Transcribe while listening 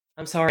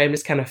I'm sorry, I'm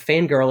just kind of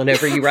fangirling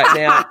over you right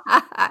now.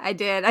 I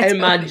did.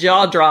 And my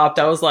jaw dropped.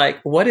 I was like,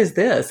 what is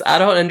this? I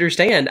don't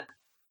understand.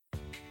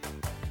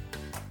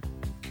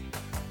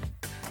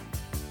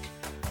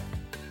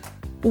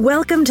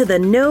 Welcome to the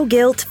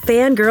No-Guilt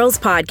Fangirls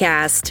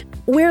Podcast,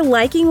 where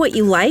liking what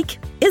you like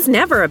is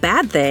never a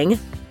bad thing.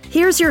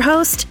 Here's your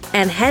host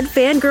and head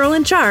fangirl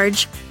in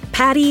charge,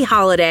 Patty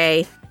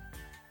Holiday.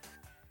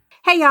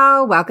 Hey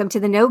y'all, welcome to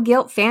the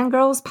No-Guilt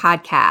Fangirls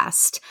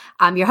Podcast.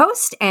 I'm your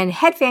host and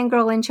head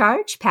fangirl in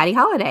charge, Patty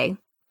Holiday.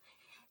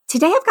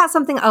 Today I've got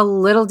something a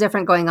little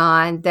different going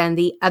on than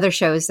the other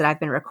shows that I've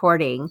been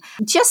recording.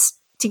 Just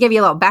to give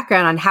you a little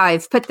background on how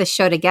I've put this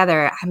show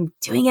together, I'm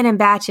doing it in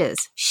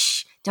batches.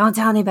 Shh, don't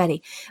tell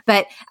anybody.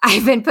 But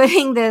I've been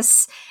putting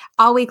this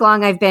all week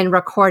long. I've been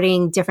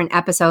recording different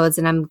episodes,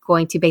 and I'm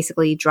going to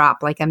basically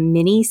drop like a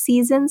mini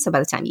season. So by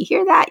the time you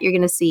hear that, you're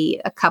going to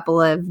see a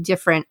couple of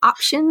different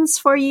options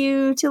for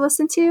you to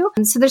listen to.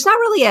 And so there's not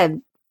really a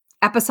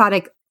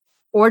episodic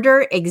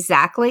order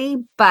exactly,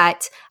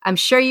 but I'm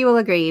sure you will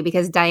agree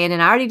because Diane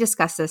and I already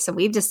discussed this, and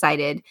we've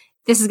decided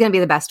this is going to be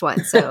the best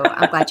one. So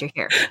I'm glad you're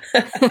here.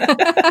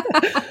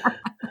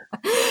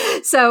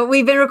 So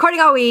we've been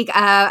recording all week.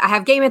 I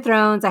have Game of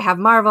Thrones, I have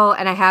Marvel,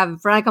 and I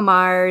have Veronica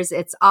Mars.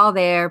 It's all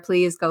there.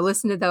 Please go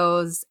listen to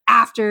those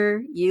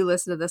after you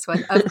listen to this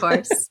one, of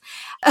course.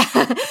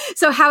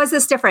 So how is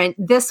this different?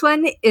 This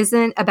one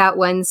isn't about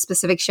one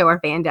specific show or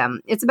fandom.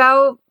 It's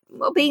about,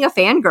 well, being a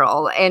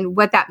fangirl and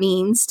what that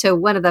means to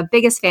one of the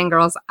biggest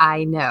fangirls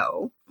I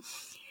know.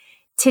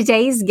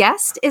 Today's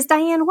guest is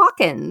Diane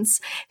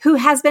Watkins, who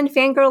has been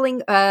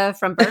fangirling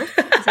from birth.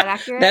 Is that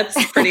accurate?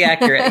 That's pretty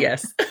accurate,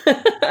 yes.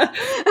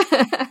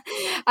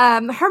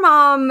 Her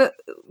mom,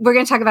 we're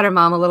going to talk about her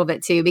mom a little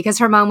bit too, because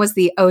her mom was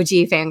the OG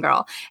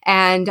fangirl.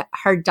 And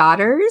her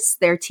daughters,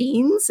 they're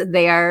teens,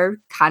 they are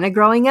kind of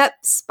growing up,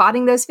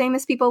 spotting those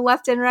famous people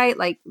left and right.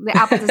 Like the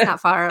apple does not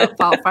fall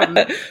from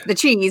the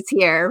trees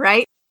here,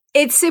 right?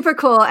 It's super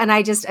cool, and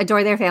I just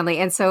adore their family.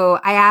 And so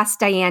I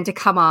asked Diane to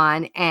come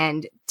on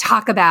and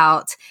talk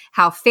about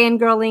how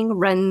fangirling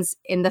runs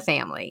in the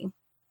family.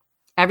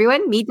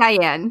 Everyone, meet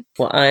Diane.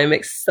 Well, I'm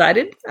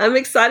excited. I'm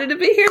excited to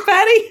be here,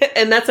 Patty.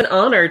 And that's an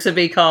honor to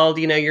be called,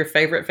 your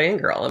favorite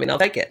fangirl. I mean, I'll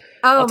take it.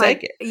 Oh, I'll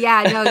take it.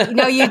 Yeah,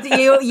 no, you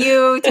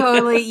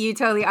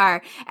totally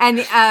are. And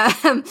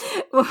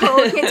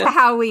we'll get to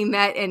how we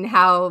met and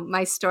how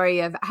my story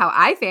of how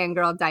I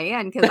fangirled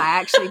Diane, because I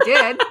actually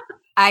did.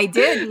 I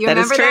did. You that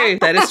remember is true.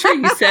 that? That is true.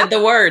 You said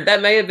the word.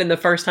 That may have been the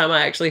first time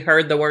I actually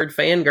heard the word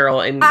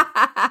fangirl and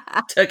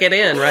took it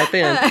in right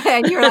then.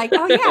 And you were like,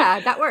 oh, yeah,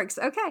 that works.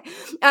 Okay.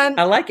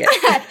 I like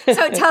it.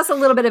 So tell us a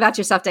little bit about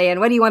yourself, Diane.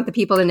 What do you want the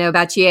people to know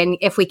about you? And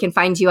if we can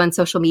find you on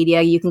social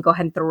media, you can go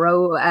ahead and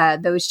throw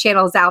those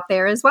channels out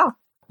there as well.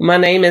 My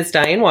name is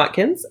Diane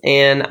Watkins,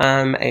 and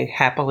I'm a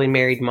happily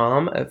married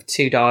mom of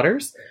 2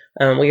 daughters.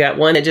 We got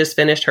one that just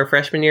finished her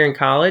freshman year in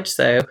college,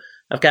 so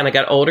I've kind of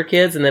got older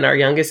kids, and then our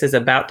youngest is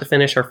about to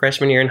finish her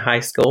freshman year in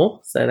high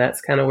school. So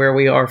that's kind of where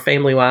we are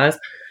family-wise.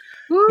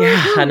 Woo-hoo.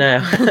 Yeah, I know.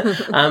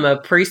 I'm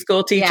a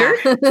preschool teacher,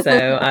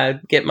 so I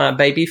get my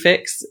baby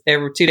fix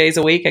every 2 days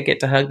a week. I get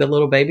to hug the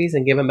little babies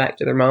and give them back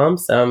to their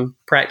moms. So I'm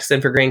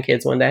practicing for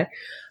grandkids one day.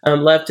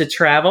 Love to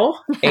travel,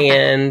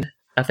 and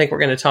I think we're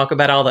going to talk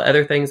about all the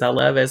other things I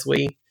love as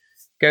we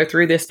go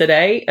through this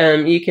today.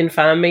 You can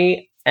find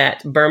me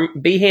at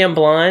Beham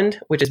Blonde,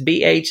 which is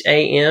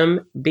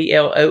BHAMBLONDE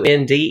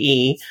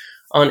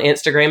on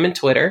Instagram and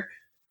Twitter.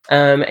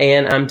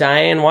 And I'm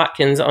Diane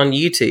Watkins on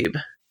YouTube.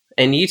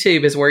 And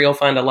YouTube is where you'll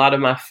find a lot of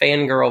my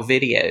fangirl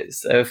videos.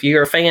 So if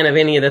you're a fan of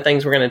any of the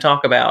things we're going to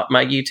talk about,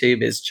 my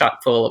YouTube is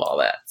chock full of all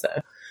that. So.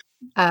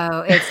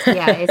 Oh, it's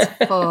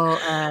full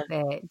of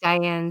it.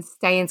 Diane's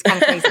kind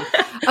of crazy.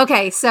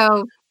 Okay,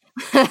 so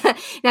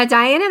now,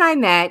 Diane and I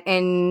met,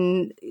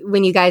 and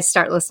when you guys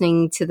start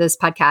listening to this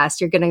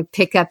podcast, you're going to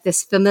pick up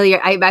this familiar,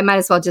 I might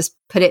as well just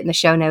put it in the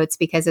show notes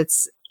because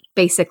it's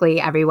basically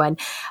everyone.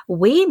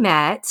 We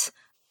met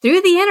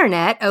through the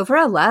internet over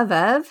a love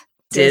of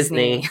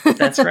Disney.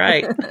 That's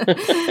right.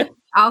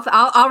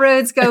 All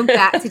roads go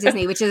back to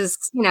Disney, which is,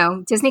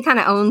 Disney kind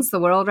of owns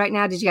the world right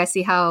now. Did you guys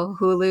see how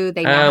Hulu,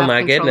 they now Oh have my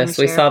control goodness.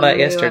 and We saw that Hulu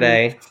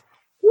yesterday.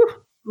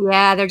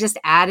 Yeah, they're just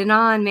adding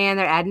on, man.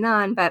 They're adding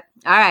on. But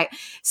all right.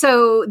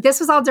 So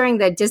this was all during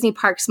the Disney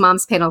Parks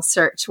Moms Panel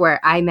search where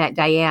I met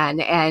Diane,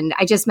 and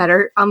I just met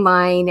her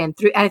online and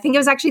I think it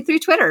was actually through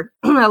Twitter.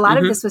 A lot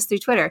of this was through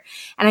Twitter.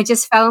 And I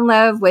just fell in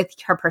love with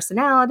her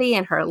personality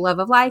and her love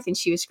of life. And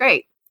she was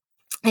great.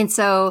 And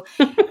so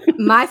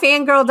my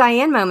fangirl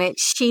Diane moment,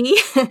 she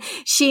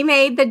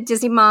made the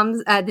Disney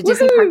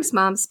Disney Parks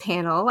Moms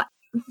Panel.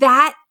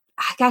 That,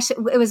 gosh, it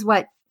was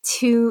what,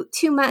 2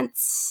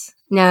 months?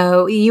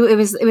 No, it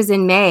was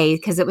in May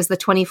because it was the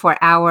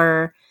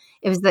 24-hour.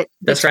 It was the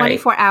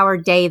 24-hour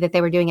day that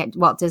they were doing at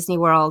Walt Disney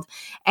World.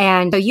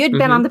 And so you had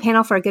been on the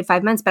panel for a good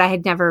 5 months, but I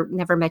had never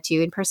met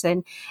you in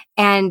person.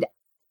 And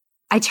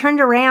I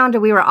turned around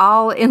and we were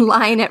all in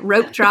line at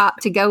rope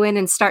drop to go in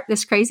and start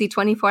this crazy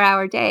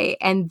 24-hour day.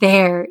 And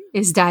there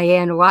is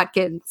Diane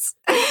Watkins.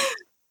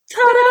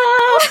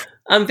 Ta-da!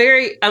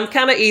 I'm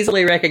kind of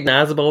easily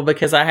recognizable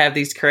because I have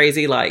these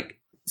crazy, like,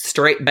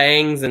 straight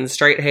bangs and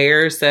straight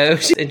hair. So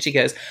she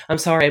goes, I'm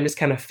sorry, I'm just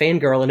kind of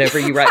fangirling over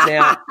you right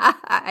now.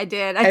 I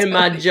did. And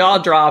my jaw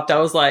dropped. I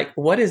was like,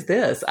 what is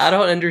this? I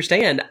don't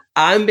understand.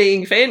 I'm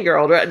being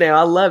fangirled right now.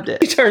 I loved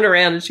it. She turned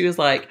around and she was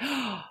like,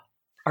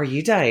 are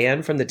you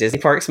Diane from the Disney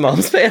Parks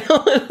Moms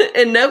panel?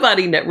 And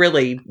nobody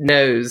really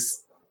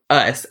knows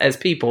us as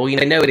people. You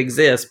know, they know it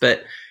exists,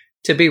 but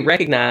to be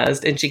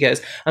recognized. And she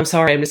goes, I'm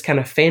sorry, I'm just kind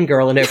of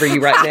fangirling over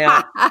you right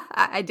now.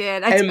 I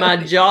did. And my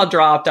jaw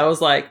dropped. I was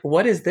like,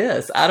 what is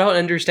this? I don't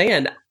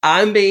understand.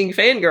 I'm being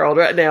fangirled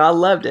right now. I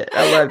loved it.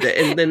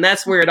 And then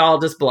that's where it all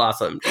just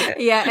blossomed.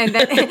 Yeah. And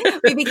then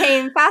we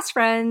became fast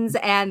friends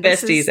and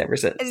besties ever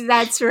since.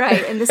 That's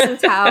right. And this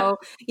is how,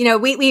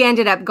 we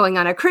ended up going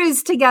on a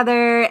cruise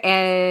together,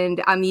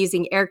 and I'm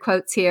using air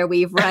quotes here.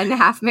 We've run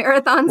half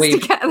marathons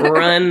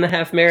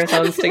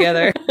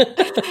together.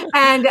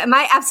 And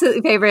my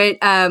absolute favorite,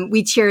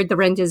 we cheered the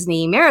Run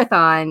Disney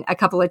Marathon a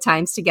couple of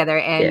times together.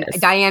 And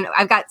yes. Diane,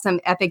 I've got some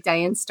epic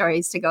Diane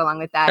stories to go along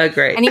with that. Oh,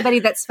 great.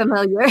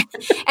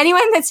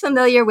 Anyone that's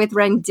familiar with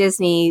Run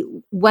Disney,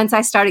 once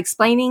I start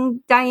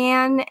explaining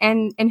Diane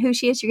and who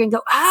she is, you're going to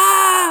go,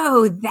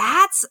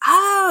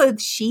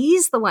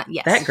 she's the one.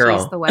 Yes, that girl.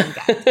 She's the one,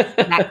 guys.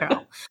 That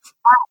girl.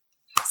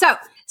 So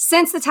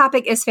since the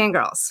topic is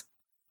fangirls,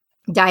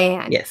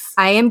 Diane, yes,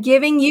 I am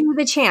giving you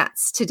the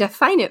chance to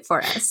define it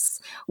for us.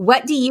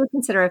 What do you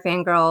consider a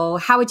fangirl?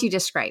 How would you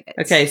describe it?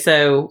 Okay,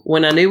 so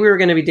when I knew we were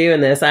going to be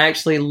doing this, I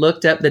actually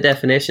looked up the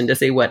definition to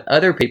see what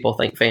other people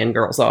think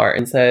fangirls are.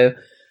 And so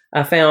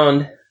I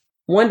found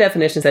one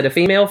definition said a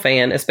female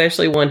fan,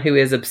 especially one who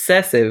is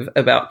obsessive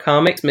about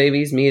comics,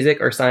 movies, music,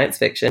 or science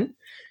fiction.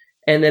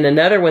 And then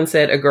another one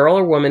said a girl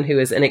or woman who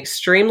is an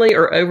extremely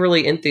or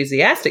overly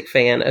enthusiastic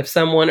fan of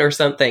someone or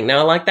something. Now,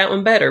 I like that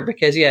one better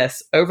because,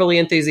 yes, overly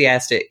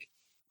enthusiastic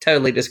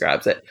totally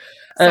describes it.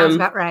 Sounds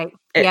about right.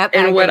 Yep.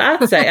 And what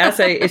I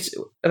say it's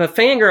a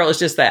fangirl is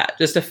just that,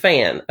 just a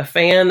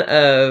fan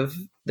of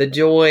the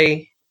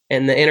joy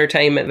and the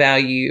entertainment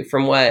value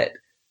from what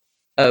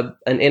an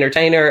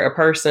entertainer, a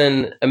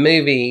person, a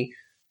movie,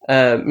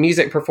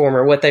 music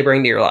performer, what they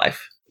bring to your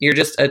life. You're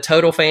just a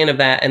total fan of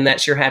that, and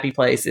that's your happy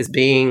place, is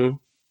being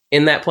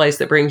in that place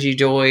that brings you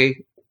joy,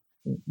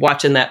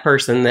 watching that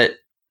person that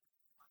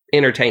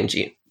entertains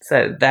you.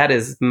 So that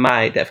is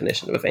my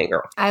definition of a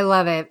fangirl. I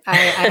love it.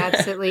 I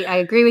absolutely, I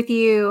agree with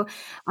you,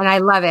 and I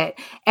love it.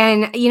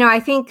 And, I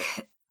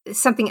think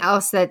something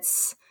else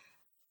that's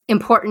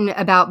important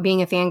about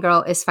being a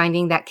fangirl is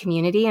finding that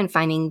community and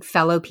finding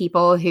fellow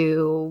people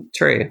who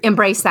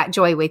embrace that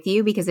joy with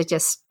you, because it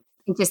just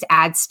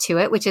adds to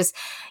it, which is,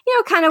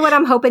 kind of what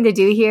I'm hoping to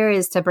do here,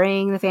 is to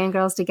bring the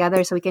fangirls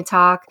together so we can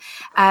talk.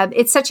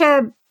 It's such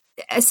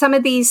some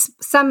of these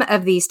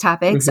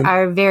topics mm-hmm.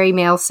 are very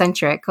male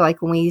centric.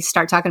 Like when we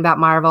start talking about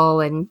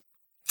Marvel and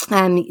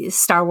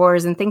Star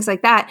Wars and things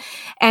like that.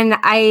 And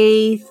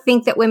I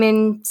think that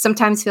women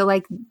sometimes feel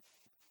like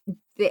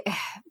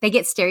they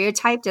get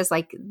stereotyped as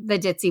like the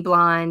ditzy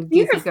blonde,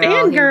 goofy girl.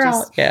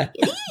 Fangirl. Yeah.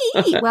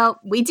 Well,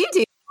 we do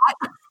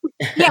that.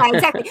 Yeah,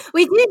 exactly.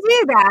 We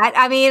do that.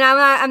 I mean,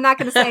 I'm not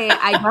going to say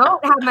I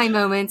don't have my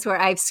moments where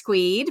I've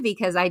squeed,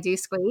 because I do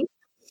squeed.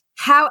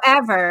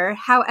 However,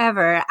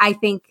 I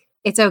think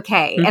it's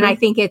okay. Mm-hmm. And I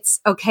think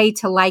it's okay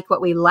to like what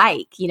we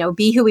like,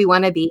 be who we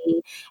want to be.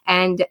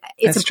 And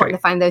it's important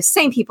to find those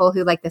same people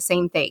who like the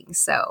same things.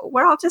 So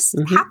we're all just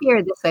mm-hmm.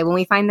 happier this way when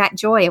we find that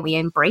joy and we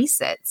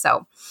embrace it.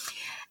 So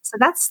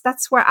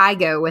that's where I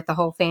go with the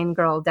whole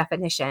fangirl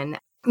definition.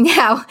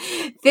 Now,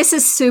 this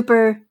is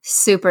super,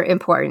 super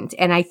important.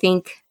 And I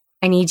think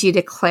I need you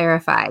to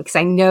clarify, because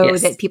I know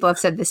that people have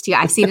said this to you.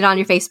 I've seen it on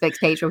your Facebook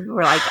page where people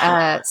were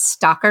like,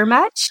 stalker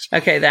much?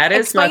 Okay, that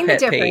is my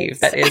pet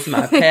peeve. That is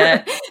my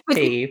pet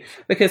peeve.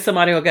 Because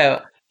somebody will go,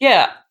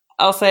 yeah,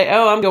 I'll say,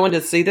 oh, I'm going to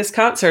see this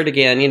concert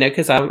again,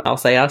 because I'll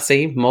say I'll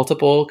see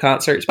multiple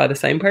concerts by the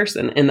same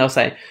person. And they'll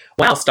say,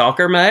 wow,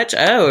 stalker much?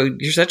 Oh,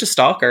 you're such a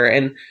stalker.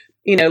 And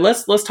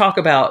let's talk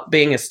about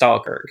being a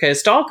stalker, because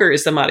stalker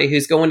is somebody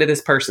who's going to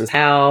this person's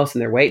house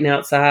and they're waiting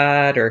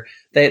outside, or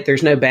that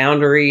there's no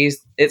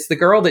boundaries. It's the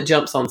girl that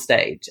jumps on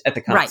stage at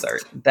the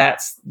concert. Right.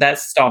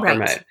 That's stalker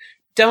mode.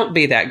 Don't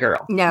be that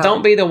girl. No.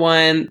 Don't be the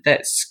one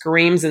that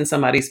screams in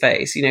somebody's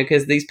face,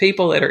 because these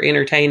people that are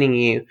entertaining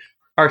you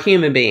are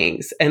human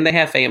beings and they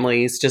have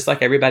families just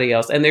like everybody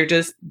else. And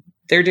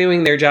they're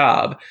doing their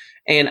job.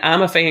 And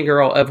I'm a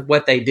fangirl of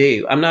what they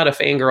do. I'm not a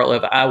fangirl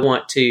of, I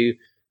want to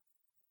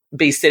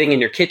be sitting in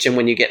your kitchen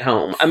when you get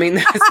home. I mean,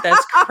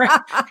 that's crazy.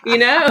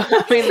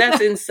 I mean, that's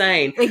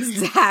insane.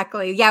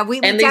 Exactly. Yeah. We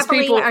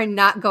definitely are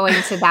not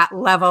going to that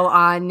level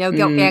on No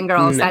Guilt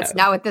Fangirls. No. That's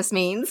not what this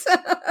means.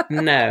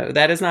 No,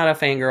 that is not a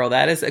fangirl.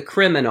 That is a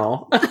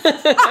criminal.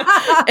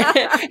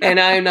 And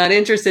I'm not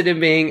interested in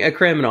being a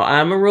criminal.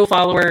 I'm a rule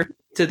follower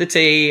to the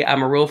T.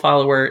 I'm a rule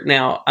follower.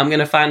 Now, I'm going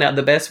to find out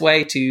the best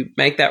way to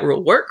make that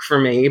rule work for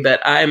me,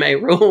 but I'm a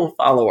rule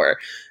follower.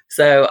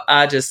 So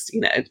I just,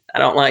 I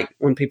don't like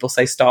when people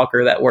say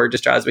stalker. That word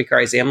just drives me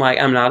crazy. I'm like,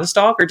 I'm not a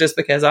stalker just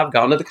because I've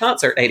gone to the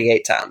concert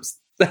 88 times.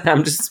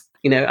 I'm just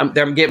I'm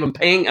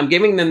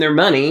giving them their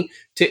money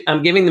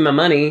I'm giving them my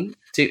money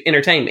to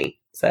entertain me.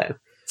 So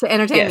to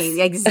entertain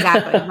me.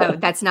 Exactly. No,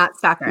 that's not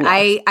stalker. No.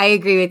 I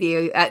agree with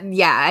you.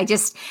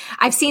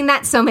 I've seen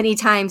that so many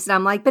times and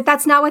I'm like, but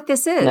that's not what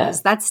this is. No.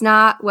 That's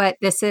not what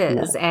this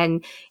is. No.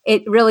 And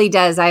it really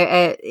does.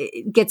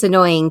 It gets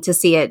annoying to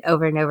see it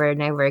over and over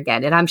and over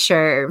again. And I'm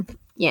sure,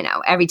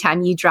 every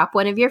time you drop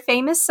one of your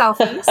famous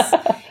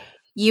selfies,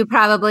 you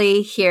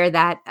probably hear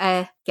that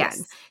again.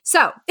 Yes.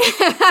 So,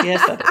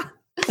 yes, I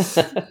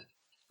do.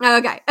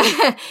 Okay.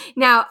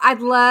 Now, I'd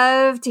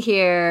love to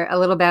hear a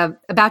little bit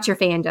about your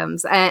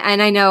fandoms.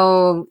 And I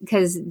know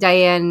because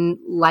Diane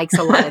likes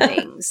a lot of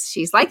things.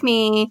 She's like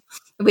me.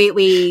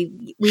 We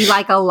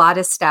like a lot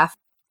of stuff.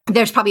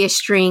 There's probably a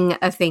string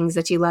of things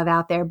that you love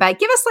out there. But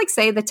give us,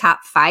 say, the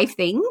top 5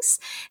 things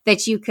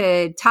that you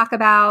could talk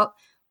about,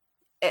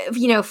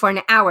 for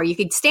an hour. You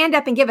could stand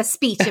up and give a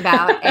speech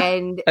about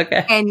and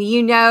okay. And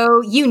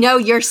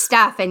your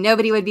stuff and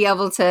nobody would be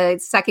able to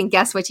second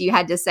guess what you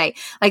had to say.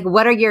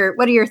 What are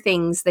your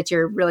things that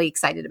you're really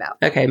excited about?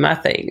 Okay, my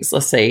things.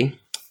 Let's see.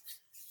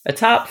 A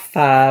top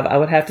 5, I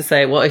would have to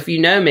say, well, if you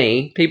know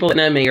me, people that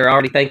know me are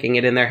already thinking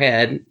it in their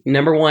head.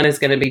 Number 1 is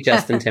going to be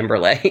Justin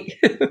Timberlake.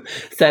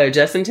 So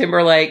Justin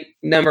Timberlake,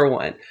 number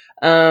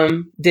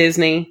 1.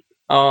 Disney,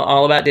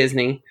 all about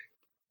Disney.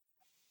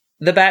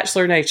 The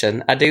Bachelor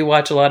Nation. I do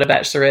watch a lot of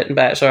Bachelorette and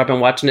Bachelor. I've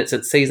been watching it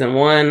since season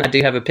 1. I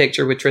do have a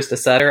picture with Trista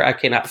Sutter. I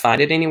cannot find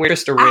it anywhere.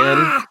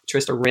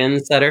 Trista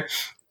Wren Sutter.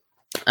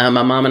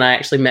 My mom and I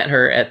actually met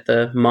her at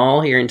the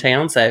mall here in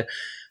town. So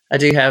I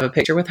do have a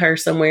picture with her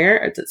somewhere.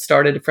 It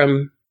started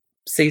from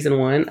season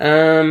 1.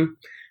 I'm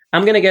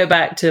going to go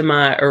back to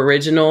my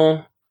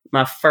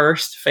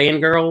first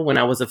fangirl when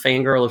I was a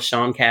fangirl of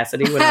Sean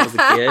Cassidy when I was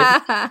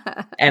a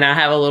kid. And I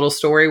have a little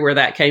story where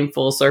that came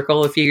full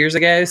circle a few years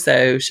ago.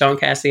 So Sean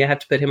Cassidy, I have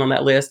to put him on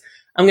that list.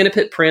 I'm going to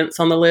put Prince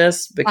on the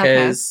list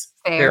because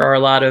there are a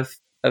lot of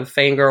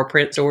fangirl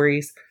Prince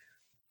stories.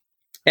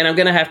 And I'm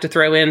going to have to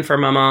throw in for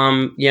my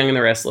mom, Young and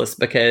the Restless,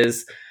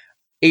 because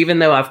even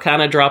though I've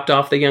kind of dropped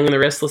off the Young and the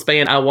Restless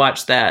band, I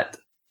watched that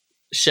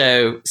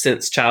show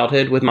since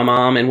childhood with my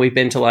mom, and we've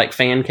been to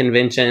fan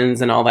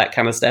conventions and all that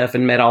kind of stuff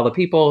and met all the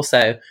people.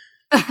 So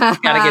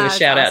gotta give a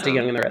shout out to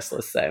Young and the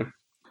Restless. So,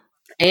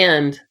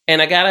 and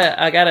I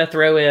gotta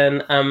throw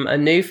in a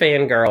new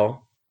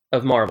fangirl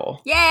of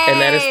Marvel. Yay! And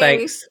that is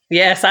thanks.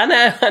 Yes, I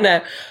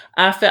know.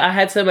 I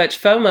had so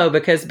much FOMO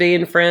because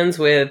being friends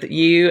with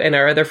you and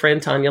our other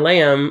friend Tanya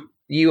Lamb,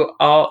 you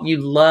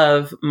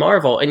love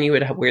Marvel, and you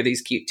would wear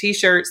these cute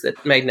t-shirts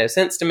that made no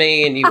sense to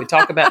me. And you would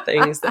talk about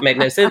things that made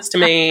no sense to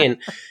me. And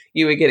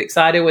you would get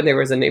excited when there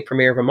was a new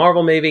premiere of a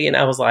Marvel movie. And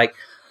I was like,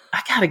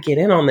 I got to get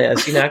in on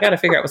this. I got to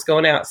figure out what's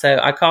going out.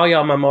 So I call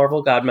y'all my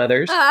Marvel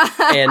godmothers.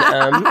 And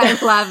I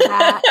love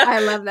that.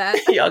 I love that.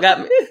 Y'all got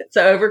me.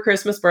 So over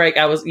Christmas break,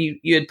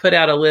 you had put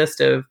out a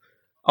list of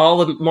all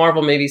the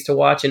Marvel movies to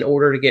watch in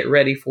order to get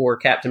ready for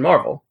Captain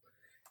Marvel.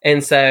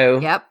 And so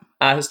yep.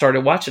 I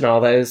started watching all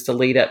those to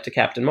lead up to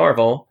Captain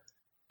Marvel.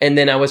 And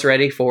then I was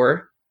ready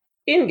for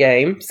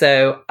Endgame.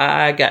 So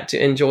I got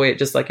to enjoy it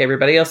just like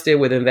everybody else did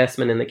with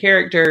investment in the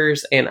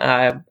characters. And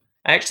I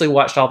actually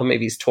watched all the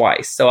movies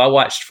twice. So I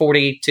watched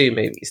 42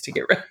 movies to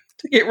get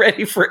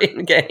ready for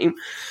Endgame.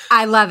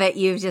 I love it.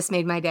 You've just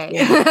made my day.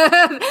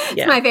 Yeah.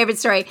 It's my favorite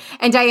story.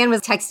 And Diane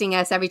was texting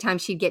us every time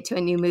she'd get to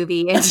a new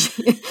movie,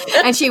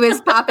 and she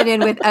was popping in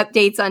with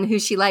updates on who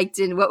she liked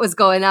and what was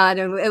going on.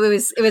 And it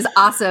was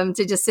awesome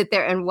to just sit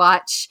there and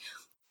watch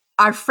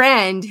our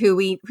friend who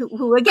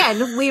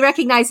again, we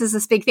recognize as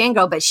this big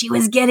fangirl, but she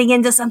was getting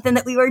into something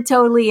that we were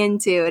totally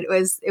into. It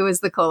was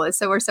the coolest.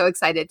 So we're so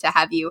excited to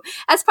have you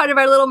as part of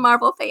our little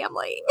Marvel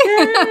family.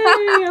 Yay,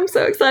 I'm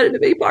so excited to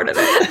be part of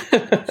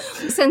it.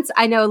 Since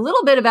I know a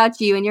little bit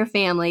about you and your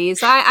family,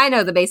 so I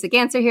know the basic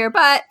answer here,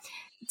 but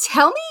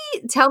tell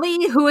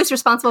me who is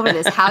responsible for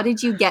this. How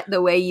did you get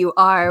the way you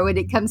are when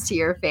it comes to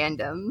your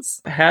fandoms?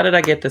 How did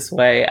I get this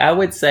way? I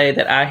would say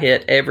that I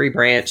hit every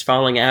branch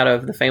falling out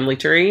of the family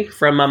tree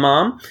from my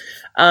mom.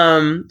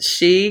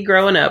 She,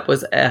 growing up,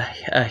 was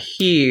a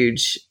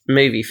huge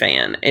movie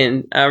fan.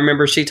 And I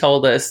remember she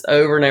told us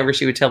over and over,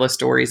 she would tell us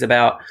stories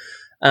about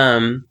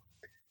walking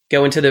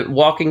to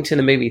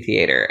the movie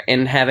theater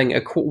and having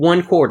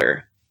one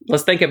quarter.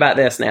 Let's think about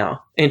this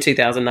now. In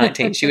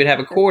 2019, she would have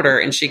a quarter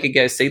and she could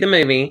go see the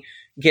movie,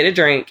 get a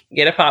drink,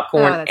 get a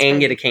popcorn,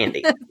 and get a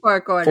candy. For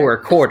a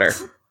quarter.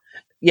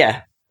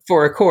 Yeah,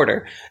 for a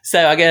quarter.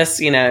 So I guess,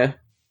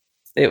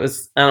 it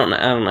was, I don't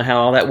know how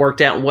all that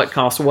worked out and what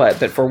cost what,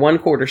 but for one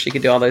quarter, she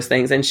could do all those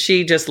things. And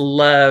she just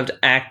loved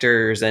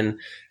actors and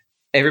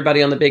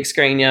everybody on the big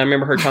screen. I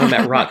remember her talking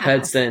about Rock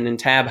Hudson and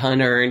Tab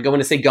Hunter and going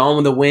to see Gone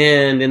with the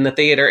Wind in the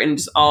theater and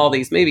just all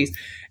these movies.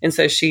 And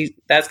so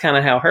that's kind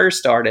of how hers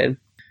started.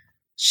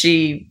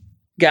 She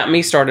got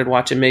me started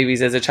watching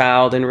movies as a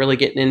child and really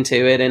getting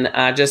into it. And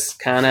I just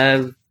kind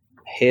of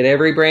hit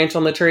every branch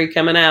on the tree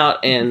coming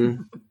out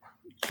and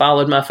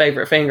followed my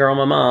favorite fangirl,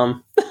 my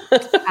mom.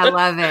 I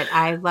love it.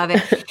 I love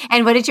it.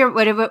 And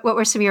what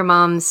were some of your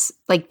mom's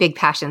like big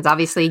passions?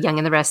 Obviously, Young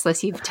and the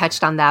Restless, you've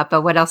touched on that,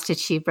 but what else did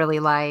she really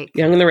like?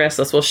 Young and the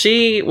Restless. Well,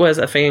 she was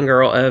a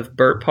fangirl of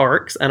Burt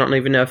Parks. I don't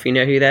even know if you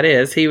know who that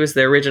is. He was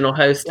the original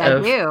host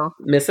of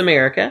Miss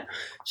America.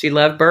 She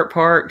loved Burt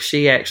Parks.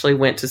 She actually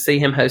went to see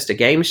him host a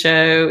game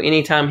show.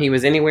 Anytime he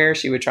was anywhere,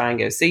 she would try and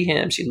go see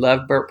him. She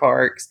loved Burt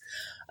Parks.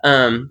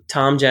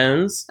 Tom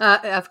Jones.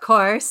 Of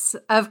course.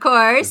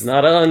 It's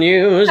not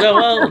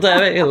unusual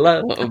to be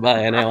loved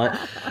by anyone.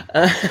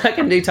 I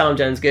can do Tom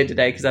Jones good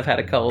today because I've had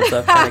a cold.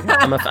 So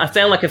I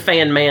sound like a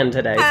fan man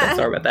today. So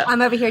sorry about that.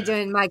 I'm over here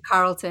doing my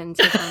Carlton.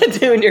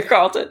 Doing your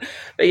Carlton.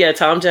 But yeah,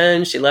 Tom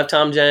Jones. She loved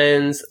Tom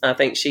Jones. I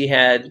think she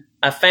has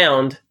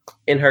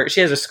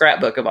a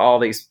scrapbook of all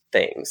these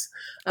things.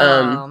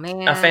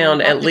 Man. I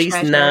found at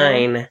least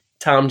 9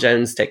 Tom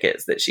Jones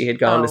tickets that she had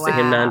gone to see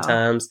him 9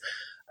 times.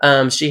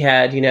 She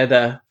had,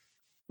 the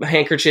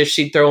handkerchief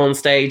she'd throw on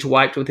stage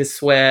wiped with his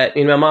sweat.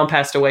 My mom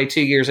passed away 2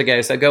 years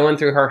ago. So going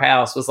through her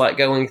house was like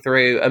going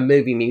through a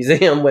movie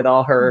museum with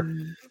all her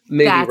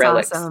movie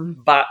relics,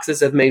 awesome.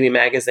 Boxes of movie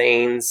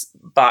magazines,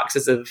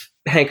 boxes of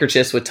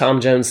handkerchiefs with Tom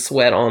Jones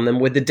sweat on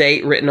them with the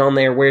date written on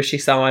there, where she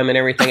saw him and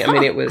everything. I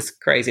mean, it was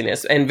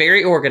craziness and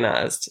very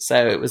organized.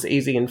 So it was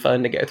easy and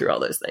fun to go through all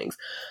those things.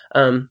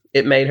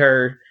 It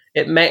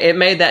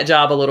made that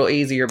job a little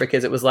easier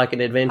because it was like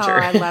an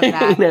adventure. Oh, I love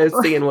that.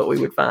 Seeing what we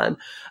would find.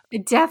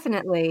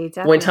 Definitely.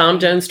 When Tom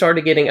Jones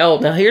started getting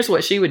old, now here's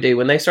what she would do.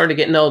 When they started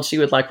getting old, she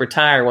would like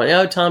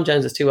retire. Tom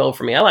Jones is too old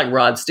for me. I like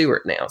Rod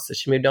Stewart now. So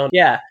she moved on.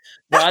 Yeah,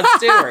 Rod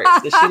Stewart.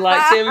 So she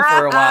liked him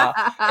for a while.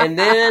 And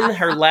then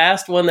her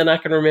last one that I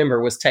can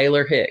remember was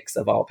Taylor Hicks,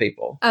 of all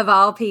people. Of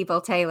all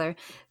people, Taylor.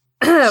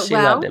 She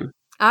loved him.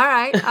 All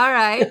right.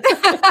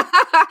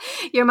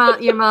 Your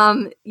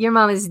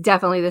mom is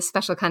definitely this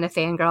special kind of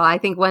fangirl. I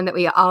think one that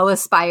we all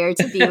aspire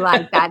to be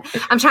like that.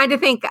 I'm trying to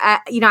think,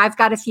 I've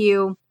got a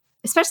few,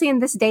 especially in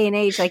this day and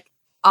age, like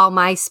all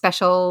my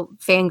special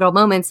fangirl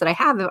moments that I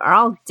have are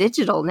all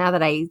digital now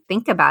that I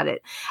think about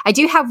it. I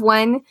do have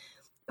one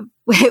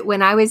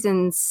when I was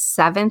in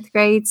 7th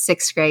grade,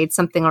 6th grade,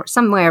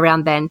 somewhere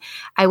around then.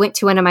 I went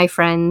to one of my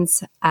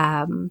friends'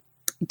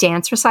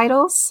 dance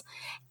recitals.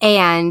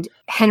 And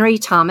Henry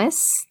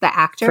Thomas, the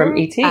actor from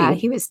E.T.,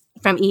 he was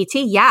from E.T.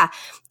 Yeah,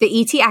 the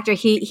E.T. actor.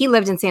 He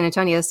lived in San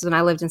Antonio. This is when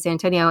I lived in San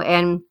Antonio,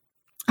 and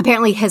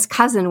apparently his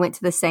cousin went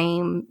to the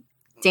same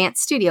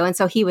dance studio, and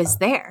so he was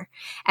there.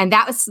 And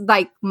that was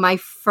like my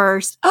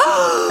first.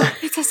 Oh,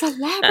 it's a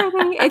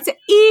celebrity! It's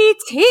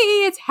E.T.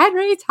 It's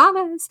Henry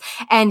Thomas,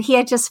 and he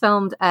had just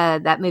filmed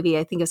that movie.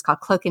 I think it was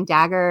called Cloak and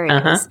Dagger.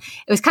 And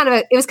it was kind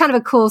of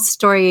a cool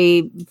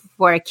story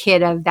for a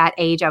kid of that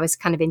age. I was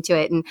kind of into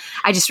it, and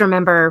I just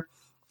remember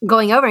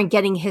going over and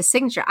getting his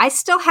signature. I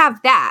still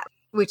have that,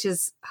 which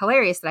is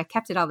hilarious that I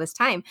kept it all this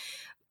time.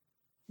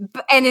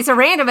 And it's a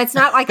random. It's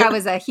not like I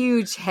was a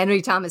huge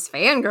Henry Thomas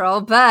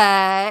fangirl,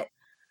 but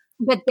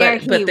there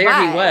he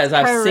was.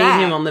 I've seen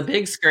him on the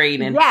big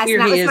screen, and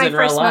here he is in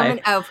real life.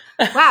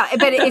 Wow.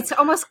 But it's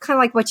almost kind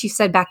of like what you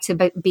said back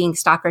to being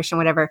stalkerish and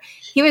whatever.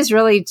 He was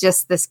really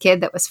just this kid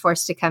that was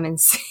forced to come and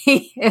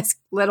see his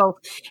little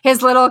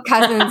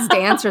cousin's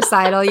dance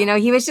recital.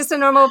 He was just a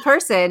normal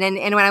person. And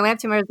when I went up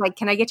to him, I was like,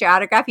 "Can I get your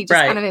autograph?" He just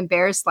kind of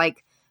embarrassed,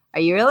 like, "Are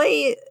you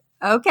really?"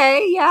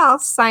 Okay, yeah, I'll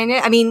sign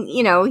it. I mean,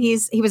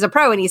 he was a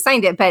pro and he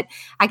signed it, but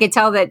I could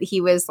tell that he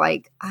was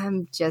like,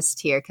 I'm just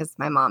here because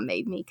my mom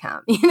made me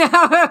come.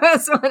 It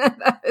was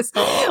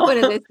one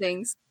of those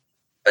things.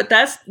 But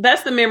that's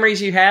the memories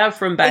you have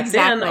from back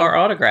then are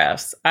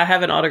autographs. I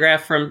have an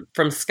autograph from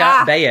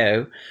Scott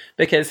Baio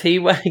because he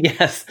was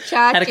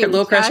had a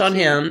little crush on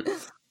him.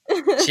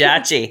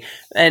 Chachi.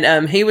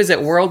 And he was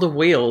at World of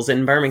Wheels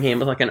in Birmingham. It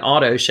was like an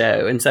auto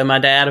show. And so my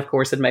dad, of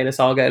course, had made us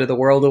all go to the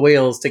World of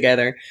Wheels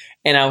together.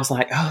 And I was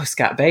like, oh,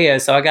 Scott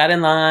Baio. So I got in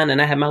line and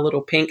I had my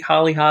little pink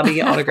Holly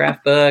Hobby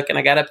autograph book. And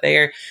I got up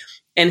there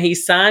and he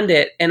signed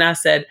it. And I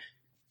said,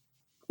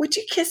 would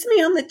you kiss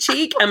me on the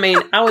cheek? I mean,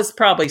 I was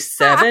probably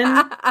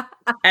 7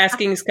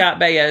 asking Scott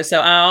Baio. So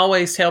I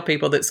always tell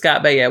people that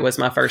Scott Baio was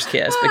my first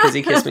kiss because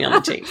he kissed me on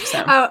the cheek.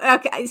 So. Oh,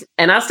 okay.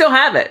 And I still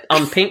have it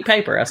on pink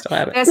paper. I still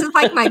have it. This is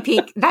like my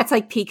peak. That's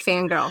like peak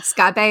fangirl.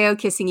 Scott Baio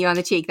kissing you on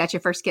the cheek. That's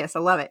your first kiss. I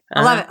love it.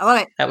 I love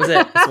it. That was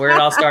it. That's where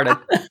it all started.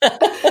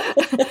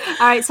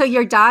 All right. So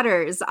your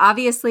daughters,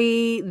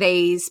 obviously,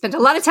 they spent a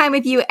lot of time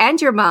with you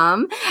and your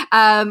mom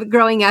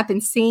growing up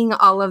and seeing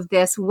all of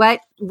this.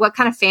 What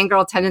kind of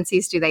fangirl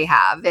tendencies do they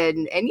have?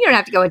 And you don't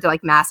have to go into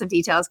like massive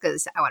details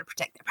because I want to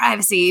protect their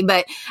privacy,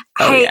 but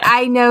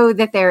I know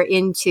that they're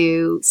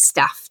into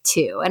stuff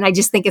too. And I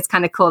just think it's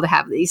kind of cool to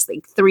have these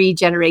like 3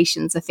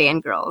 generations of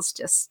fangirls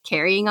just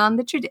carrying on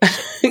the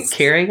traditions.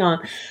 Carrying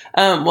on.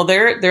 Well,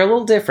 they're a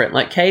little different.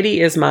 Like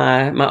Katie is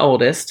my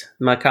oldest,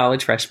 my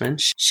college freshman.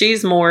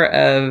 She's more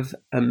of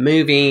a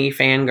movie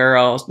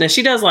fangirl. Now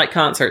she does like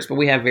concerts, but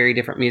we have very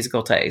different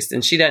musical tastes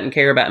and she doesn't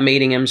care about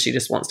meeting them. She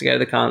just wants to go to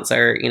the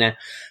concert,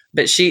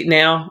 But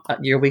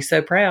you'll be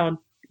so proud.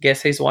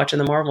 guess who's watching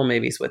the Marvel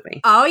movies with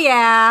me? Oh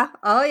yeah.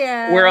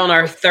 We're on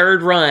our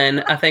third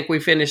run. I think we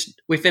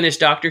finished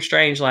Doctor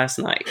Strange last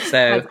night. So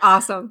that's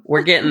awesome.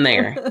 We're getting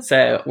there.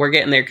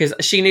 Because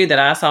she knew that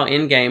I saw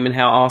Endgame and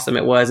how awesome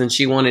it was, and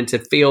she wanted to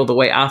feel the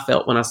way I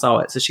felt when I saw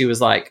it. So she was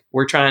like,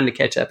 "We're trying to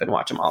catch up and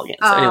watch them all again."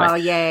 So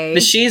anyway, yay!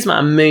 But she's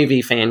my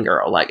movie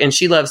fangirl, like, and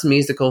she loves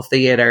musical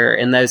theater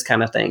and those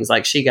kind of things.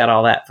 Like, she got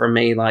all that from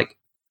me, like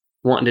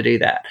wanting to do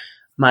that.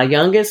 My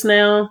youngest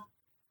now,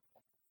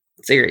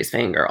 serious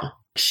fangirl.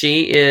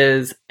 She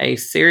is a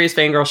serious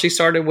fangirl. She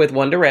started with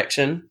One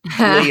Direction.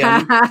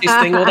 Liam. She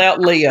singled out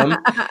Liam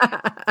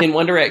in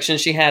One Direction.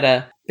 She had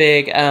a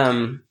big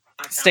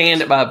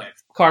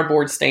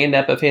cardboard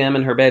stand-up of him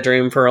in her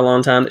bedroom for a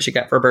long time that she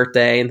got for her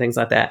birthday and things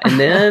like that. And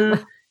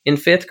then in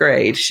 5th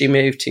grade, she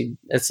moved to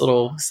this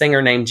little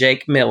singer named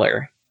Jake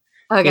Miller.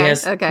 Okay,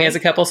 he has a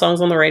couple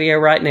songs on the radio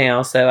right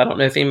now, so I don't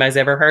know if anybody's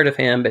ever heard of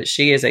him, but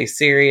she is a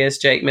serious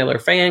Jake Miller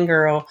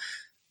fangirl.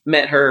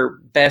 Met her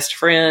best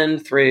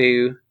friend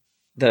through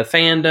the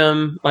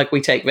fandom. Like, we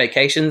take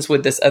vacations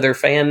with this other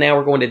fan now.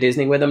 We're going to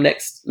Disney with them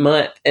next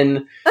month.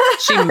 And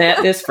she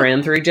met this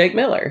friend through Jake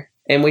Miller.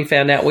 And we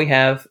found out we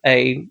have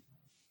a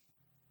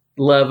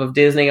love of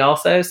Disney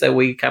also. So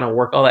we kind of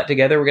work all that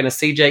together. We're going to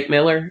see Jake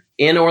Miller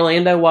in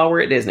Orlando while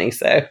we're at Disney.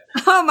 So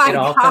oh my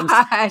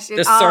gosh.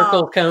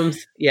 Circle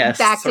comes, yes,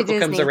 back circle to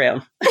Disney. comes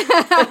around.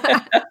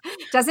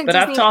 Doesn't but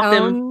Disney I've taught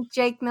own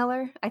Jake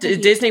Miller?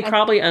 Disney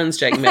probably owns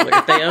Jake Miller.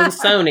 If they own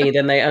Sony,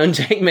 then they own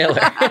Jake Miller.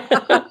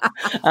 I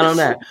don't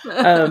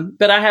know.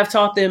 But I have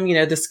taught them,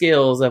 the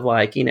skills of,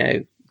 like,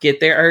 get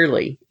there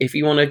early. If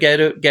you want to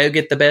go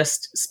get the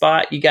best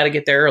spot, you got to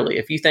get there early.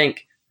 If you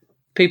think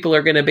people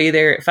are going to be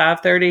there at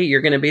 5:30,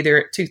 you're going to be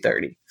there at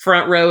 2:30.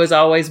 Front row is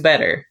always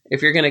better.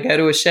 If you're going to go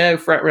to a show,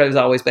 front row is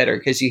always better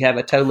because you have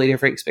a totally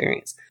different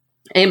experience.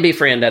 And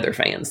befriend other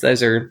fans.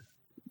 Those are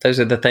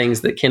the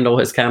things that Kendall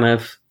has kind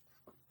of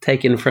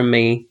taken from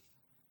me.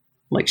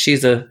 Like,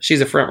 she's a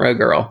front row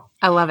girl.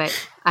 I love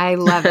it. All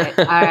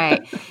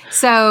right.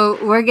 So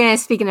we're going to,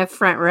 speaking of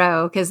front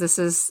row, because this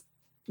is,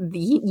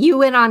 you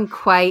went on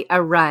quite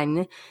a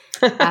run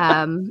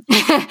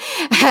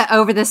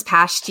over this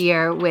past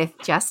year with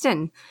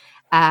Justin.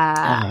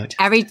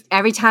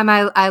 Every time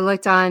I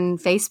looked on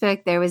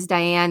Facebook, there was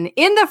Diane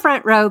in the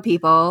front row,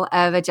 people,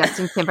 of a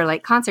Justin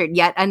Timberlake concert,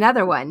 yet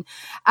another one.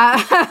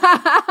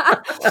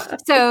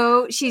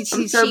 So she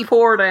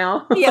poor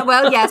now. Yeah,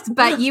 well, yes,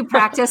 but you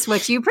practice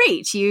what you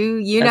preach.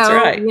 You That's know,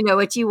 right. You know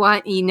what you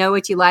want, you know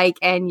what you like,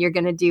 and you're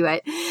going to do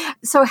it.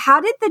 So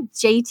how did the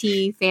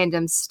JT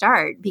fandom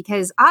start?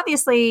 Because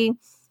obviously,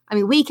 I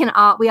mean, we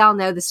all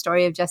know the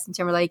story of Justin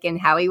Timberlake and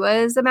how he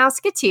was a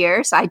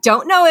Mouseketeer. So I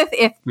don't know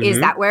if is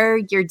that where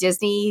your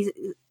Disney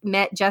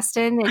met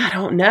Justin? I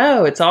don't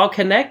know. It's all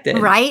connected.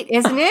 Right,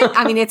 isn't it?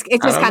 I mean, it's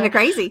just kind of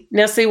crazy.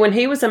 Now, see, when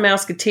he was a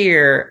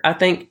Mouseketeer, I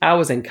think I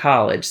was in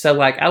college. So,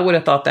 like, I would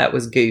have thought that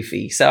was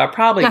goofy. So I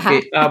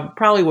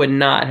probably would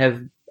not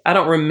have. I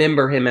don't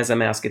remember him as a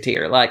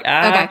Mouseketeer. Like,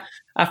 I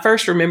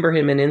first remember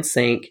him in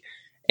NSYNC.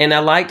 And I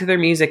liked their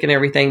music and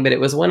everything, but it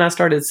was when I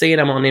started seeing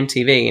them on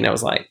MTV, and I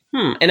was like,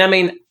 And I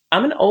mean,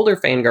 I'm an older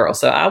fangirl,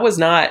 so I was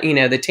not,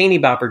 the teeny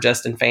bopper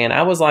Justin fan.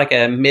 I was like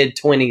a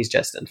mid-20s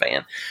Justin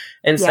fan.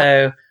 And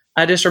so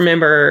I just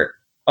remember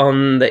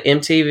on the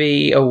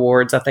MTV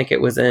Awards, I think it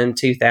was in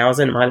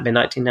 2000, it might have been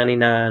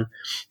 1999,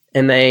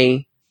 and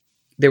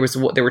there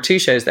were two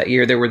shows that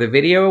year. There were the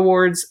Video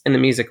Awards and the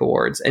Music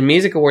Awards. And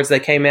Music Awards,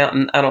 they came out,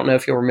 and I don't know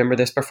if you'll remember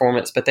this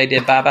performance, but they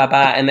did Bye Bye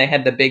Bye, and they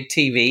had the big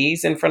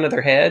TVs in front of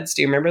their heads.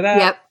 Do you remember that?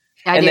 Yep.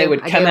 And they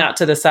would come out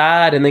to the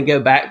side and then go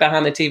back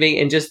behind the TV,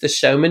 and just the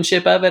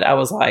showmanship of it, I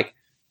was like,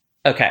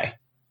 okay,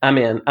 I'm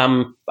in.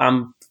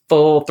 I'm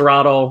full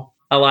throttle.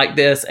 I like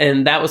this.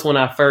 And that was when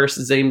I first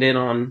zoomed in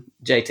on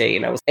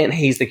JT, and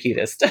he's the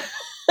cutest.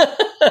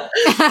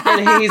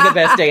 And he's the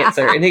best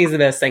dancer, and he's the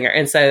best singer.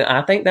 And so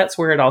I think that's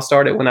where it all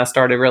started, when I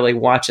started really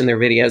watching their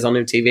videos on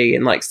MTV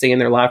and, like, seeing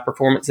their live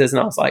performances.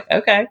 And I was like,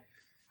 okay,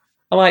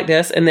 I like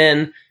this. And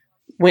then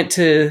went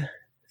to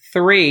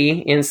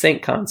 3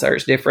 NSYNC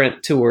concerts,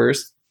 different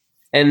tours.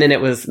 And then I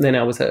was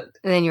hooked.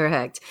 And then you were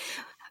hooked.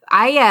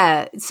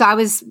 I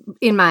was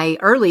in my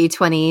early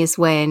 20s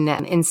when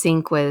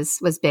NSYNC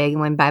was big,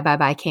 and when Bye Bye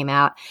Bye came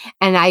out.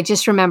 And I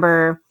just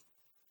remember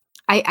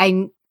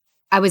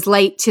I was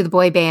late to the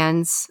boy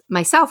bands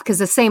myself, because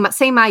the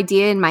same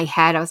idea in my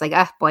head. I was like,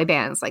 boy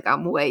bands, like,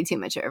 I'm way too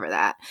much over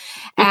that.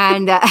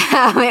 And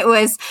it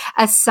was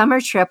a summer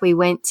trip.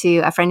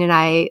 A friend and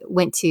I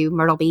went to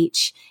Myrtle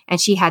Beach, and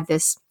she had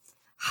this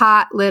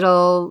hot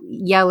little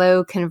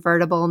yellow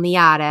convertible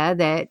Miata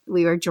that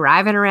we were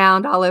driving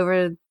around all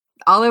over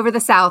the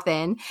South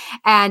in.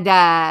 And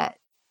Bye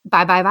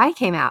Bye Bye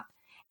came out.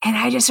 And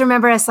I just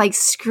remember us, like,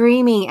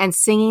 screaming and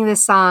singing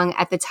this song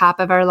at the top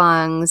of our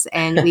lungs.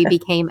 And we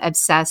became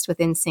obsessed with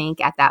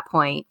NSYNC at that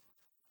point.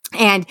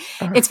 And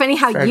it's funny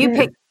how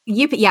it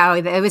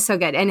was so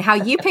good. And how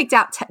you picked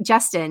out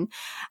Justin.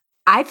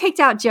 I picked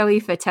out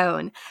Joey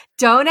Fatone.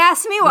 Don't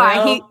ask me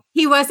why. Well,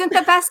 he wasn't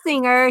the best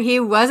singer.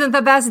 He wasn't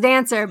the best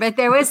dancer, but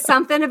there was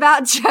something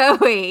about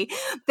Joey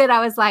that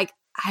I was like,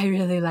 I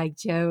really like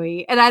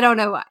Joey, and I don't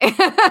know why.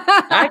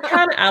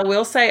 I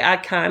will say I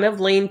kind of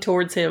leaned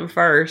towards him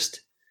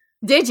first.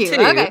 Did you? Too,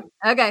 okay.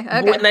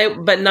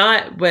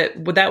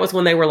 But that was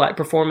when they were like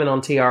performing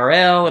on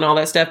TRL and all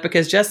that stuff,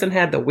 because Justin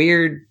had the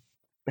weird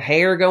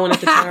hair going at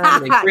the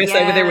time, and Chris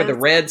over there with the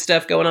red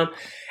stuff going on.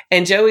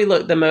 And Joey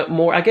looked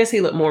more, I guess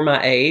he looked more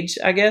my age,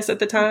 I guess, at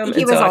the time.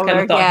 He was older. I kind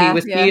of thought he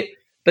was cute.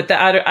 But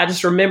I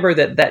just remember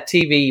that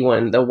TV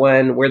one, the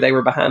one where they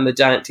were behind the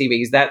giant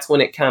TVs, that's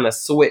when it kind of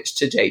switched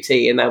to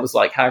JT, and I was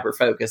like hyper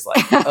focused,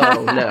 like,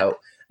 oh no,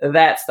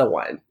 that's the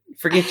one.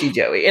 Forget you,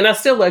 Joey. And I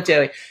still love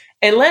Joey.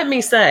 And let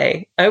me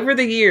say, over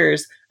the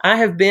years, I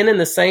have been in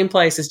the same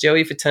place as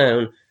Joey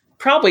Fatone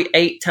probably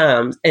 8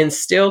 times and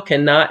still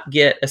cannot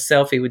get a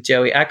selfie with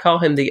Joey. I call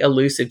him the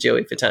elusive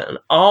Joey Fatone.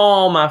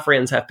 All my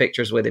friends have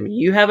pictures with him.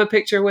 You have a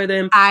picture with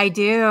him? I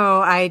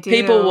do.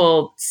 People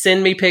will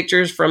send me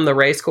pictures from the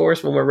race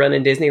course when we're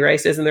running Disney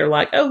races, and they're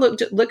like, oh,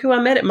 look who I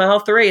met at mile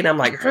 3. And I'm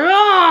like,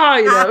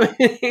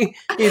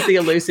 he's the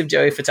elusive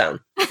Joey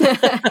Fatone.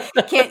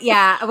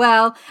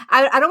 Well,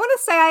 I don't want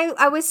to say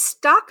I was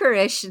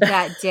stalkerish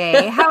that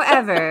day.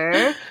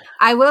 However,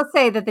 I will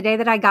say that the day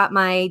that I got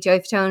my Joey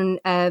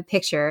Fatone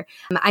picture,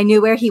 I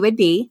knew where he would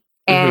be.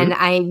 And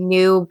I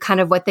knew kind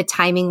of what the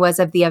timing was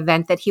of the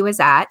event that he was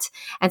at.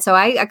 And so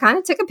I kind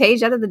of took a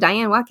page out of the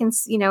Diane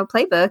Watkins,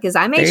 playbook, is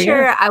I made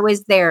sure I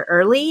was there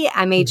early.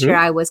 I made sure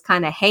I was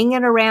kind of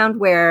hanging around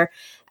where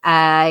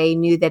I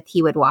knew that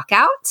he would walk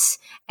out.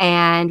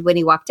 And when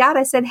he walked out,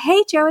 I said,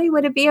 hey, Joey,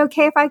 would it be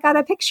okay if I got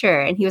a picture?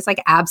 And he was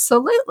like,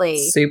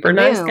 absolutely. Super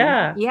nice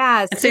guy.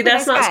 Yeah. And see,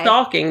 that's not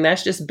stalking.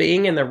 That's just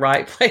being in the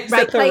right place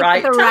at the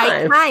right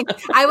time.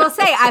 I will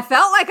say I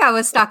felt like I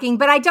was stalking,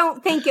 but I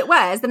don't think it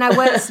was. And I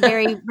was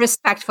very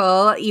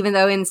respectful, even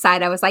though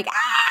inside I was like,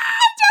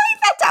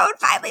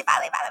 finally.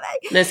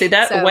 Now, see,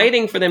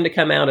 waiting for them to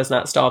come out is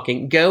not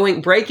stalking.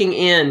 Breaking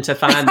in to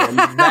find them,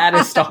 that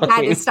is stalking.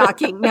 That is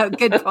stalking. No,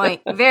 good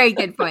point. Very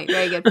good point.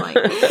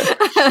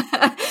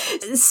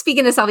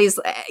 Speaking of selfies,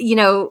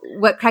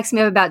 what cracks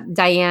me up about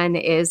Diane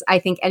is I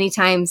think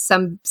anytime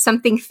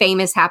something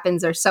famous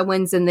happens or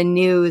someone's in the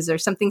news or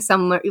something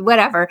somewhere,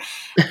 whatever,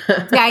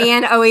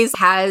 Diane always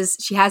has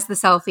the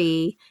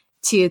selfie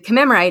to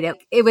commemorate it.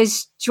 It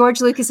was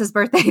George Lucas's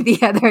birthday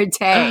the other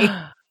day.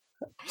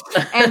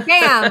 And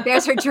bam,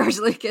 there's her George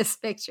Lucas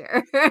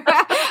picture.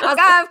 I was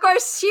like, of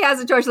course she has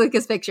a George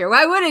Lucas picture.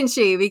 Why wouldn't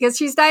she? Because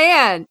she's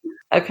Diane.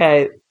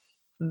 Okay.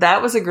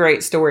 That was a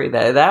great story,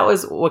 though. That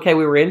was, we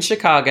were in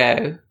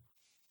Chicago.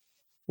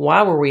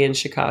 Why were we in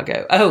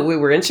Chicago? Oh, we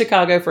were in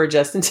Chicago for a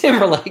Justin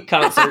Timberlake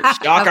concert.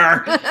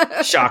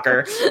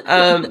 Shocker.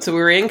 So we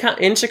were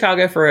in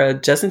Chicago for a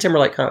Justin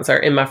Timberlake concert,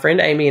 and my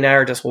friend Amy and I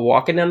are just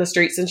walking down the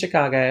streets in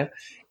Chicago.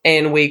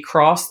 And we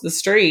crossed the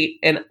street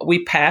and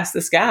we passed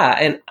this guy.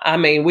 And I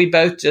mean, we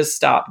both just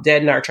stopped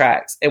dead in our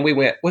tracks. And we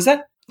went, what's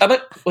that? I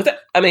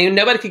mean,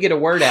 nobody could get a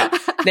word out.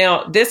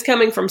 Now, this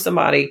coming from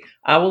somebody,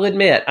 I will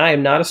admit, I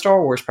am not a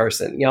Star Wars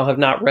person. Y'all have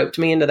not roped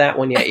me into that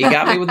one yet. You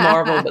got me with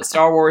Marvel, but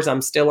Star Wars,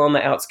 I'm still on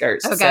the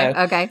outskirts.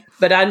 Okay.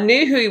 But I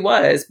knew who he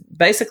was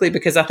basically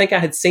because I think I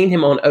had seen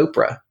him on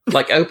Oprah.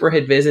 Like Oprah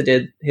had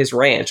visited his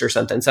ranch or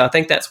something. So I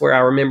think that's where I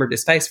remembered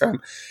his face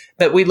from.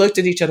 But we looked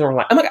at each other and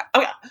we're like, oh my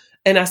God.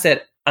 And I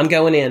said, I'm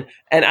going in.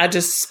 And I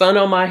just spun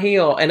on my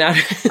heel and I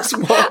just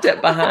walked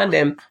up behind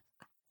him.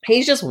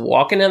 He's just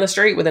walking down the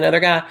street with another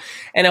guy.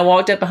 And I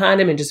walked up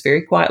behind him and just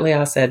very quietly,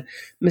 I said,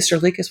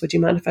 Mr. Lucas, would you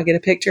mind if I get a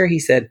picture? He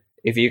said,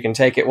 if you can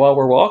take it while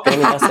we're walking.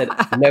 And I said,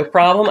 no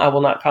problem. I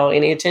will not call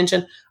any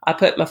attention. I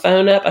put my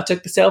phone up. I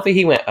took the selfie.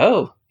 He went,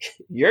 oh,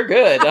 you're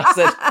good. I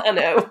said, I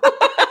know.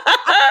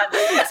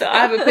 So I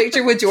have a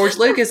picture with George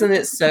Lucas and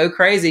it's so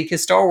crazy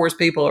because Star Wars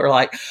people are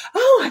like,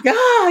 oh my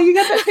God, you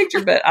got that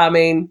picture. But I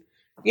mean,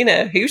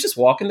 he was just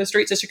walking the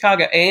streets of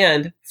Chicago.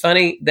 And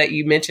funny that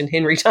you mentioned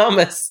Henry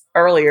Thomas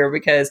earlier,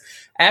 because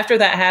after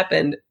that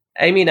happened,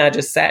 Amy and I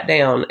just sat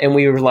down and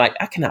we were like,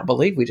 I cannot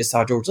believe we just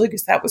saw George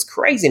Lucas. That was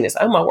craziness.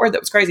 Oh my word,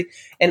 that was crazy.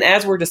 And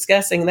as we're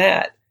discussing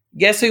that,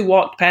 guess who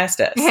walked past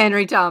us?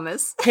 Henry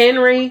Thomas.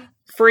 Henry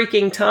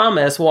freaking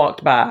Thomas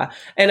walked by.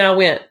 And I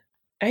went,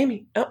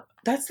 Amy, oh,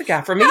 that's the guy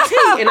from E.T.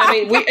 And I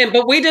mean,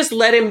 but we just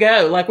let him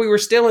go. Like we were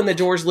still in the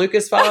George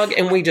Lucas fog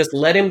and we just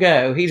let him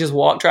go. He just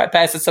walked right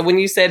past us. So when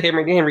you said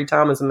Henry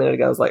Thomas a minute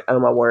ago, I was like, oh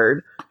my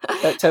word.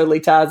 That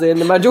totally ties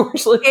into my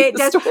George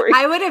Lucas story.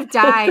 I would have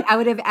died. I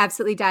would have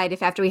absolutely died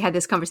if after we had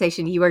this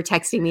conversation, you were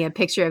texting me a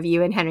picture of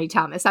you and Henry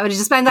Thomas. I would have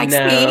just been like,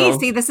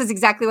 see, this is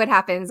exactly what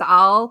happens.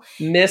 All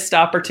missed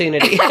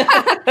opportunity.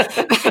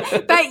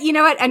 But you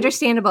know what?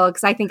 Understandable.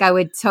 Because I think I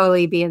would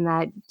totally be in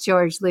that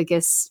George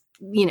Lucas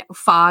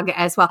fog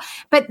as well.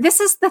 But this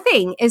is the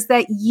thing, is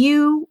that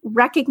you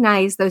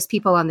recognize those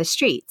people on the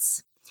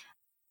streets.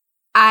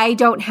 I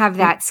don't have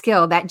that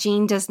skill. That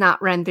gene does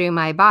not run through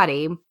my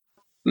body.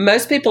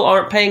 Most people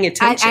aren't paying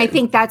attention. I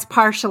think that's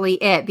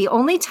partially it. The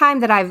only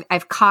time that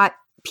I've caught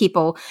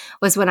people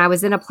was when I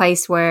was in a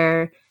place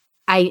where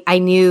I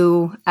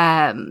knew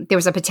there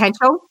was a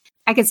potential.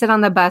 I could sit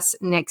on the bus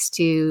next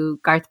to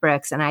Garth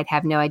Brooks and I'd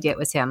have no idea it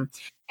was him.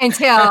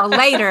 Until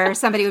later,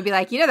 somebody would be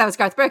like, that was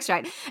Garth Brooks,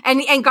 right?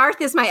 And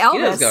Garth is my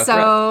Elvis.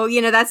 So,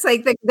 that's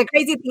like the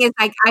crazy thing is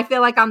like, I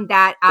feel like I'm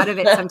that out of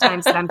it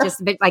sometimes that I'm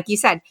just, like you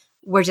said,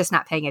 we're just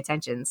not paying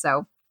attention.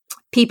 So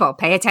people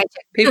pay attention.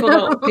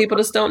 People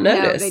just don't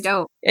notice. No, they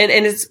don't. And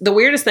it's the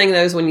weirdest thing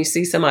though, is when you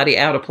see somebody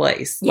out of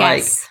place.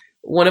 Yes. Like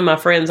one of my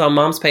friends on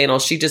Mom's panel,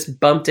 she just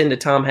bumped into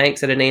Tom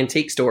Hanks at an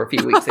antique store a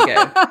few weeks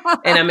ago.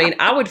 And I mean,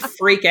 I would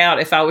freak out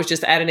if I was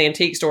just at an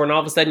antique store and all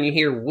of a sudden you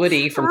hear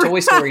Woody from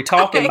Toy Story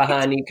talking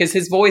behind you because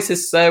his voice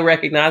is so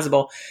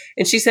recognizable.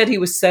 And she said he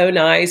was so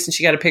nice and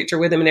she got a picture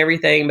with him and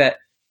everything. But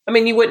I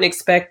mean, you wouldn't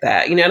expect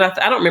that, and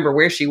I don't remember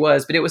where she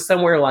was, but it was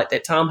somewhere like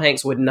that Tom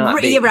Hanks would not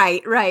be.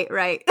 Right.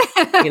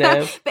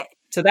 But,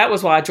 so that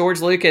was why George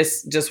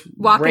Lucas just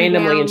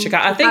randomly in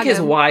Chicago. I think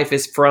his wife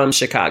is from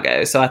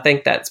Chicago. So I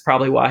think that's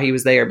probably why he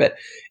was there. But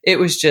it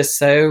was just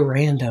so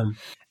random.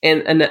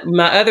 And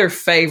my other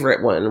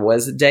favorite one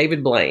was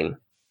David Blaine.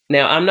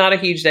 Now, I'm not a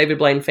huge David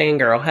Blaine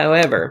fangirl.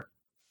 However,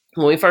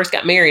 when we first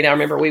got married, I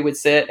remember we would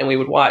sit and we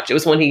would watch. It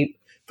was when he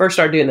first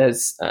started doing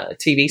those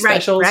TV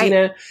specials,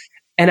 right.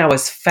 And I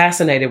was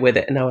fascinated with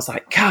it. And I was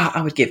like, God,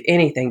 I would give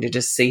anything to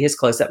just see his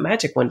close-up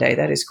magic one day.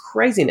 That is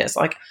craziness.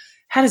 Like,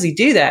 how does he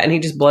do that? And he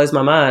just blows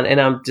my mind.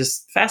 And I'm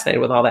just fascinated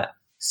with all that.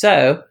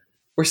 So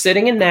we're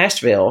sitting in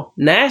Nashville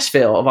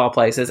of all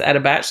places, at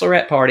a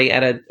bachelorette party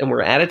and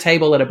we're at a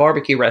table at a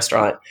barbecue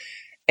restaurant.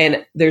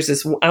 And there's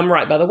this, I'm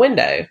right by the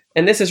window.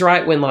 And this is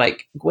right when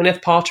like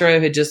Gwyneth Paltrow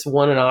had just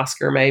won an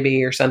Oscar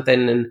maybe or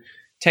something. And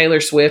Taylor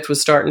Swift was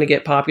starting to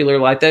get popular.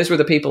 Like those were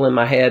the people in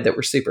my head that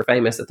were super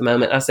famous at the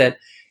moment. I said,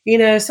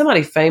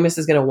 somebody famous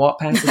is going to walk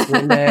past this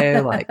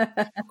window, like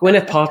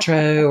Gwyneth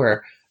Paltrow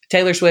or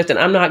Taylor Swift, and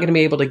I'm not going to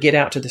be able to get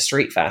out to the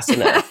street fast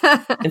enough.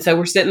 And so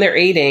we're sitting there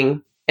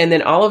eating, and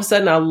then all of a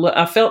sudden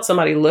I felt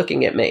somebody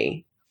looking at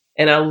me,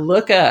 and I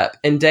look up,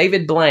 and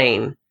David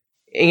Blaine,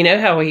 you know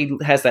how he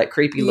has that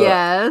creepy look?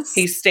 Yes.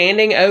 He's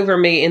standing over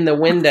me in the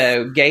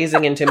window,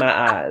 gazing into my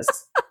eyes.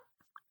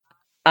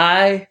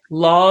 I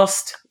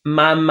lost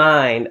my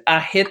mind. I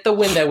hit the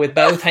window with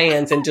both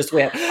hands and just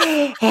went,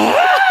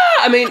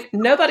 I mean,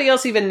 nobody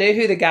else even knew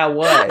who the guy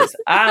was.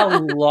 I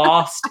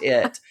lost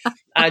it.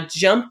 I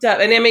jumped up,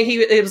 and I mean,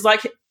 it was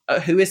like,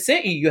 who has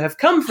sent you? You have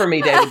come for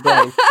me, David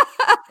Blaine.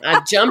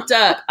 I jumped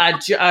up.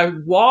 I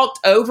walked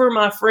over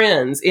my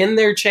friends in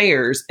their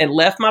chairs and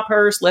left my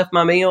purse, left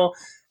my meal,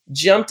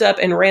 jumped up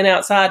and ran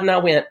outside. And I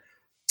went,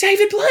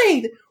 David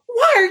Blaine,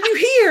 why are you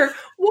here?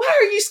 Why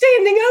are you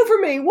standing over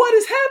me? What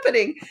is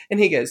happening? And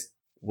he goes,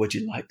 would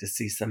you like to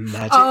see some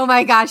magic? Oh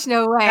my gosh,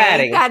 no way.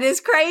 Patty, that is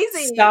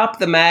crazy. Stop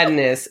the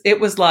madness. It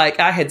was like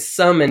I had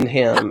summoned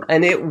him,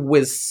 and it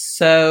was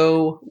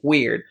so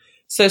weird.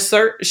 So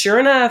sure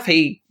enough,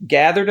 he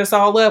gathered us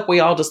all up. We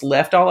all just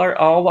left all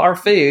our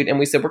food, and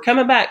we said, we're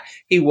coming back.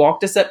 He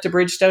walked us up to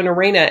Bridgestone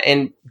Arena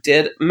and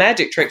did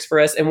magic tricks for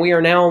us, and we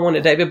are now on one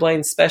of David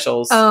Blaine's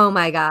specials. Oh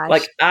my gosh.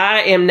 Like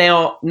I am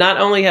now, not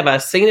only have I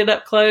seen it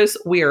up close,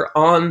 we are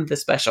on the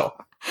special.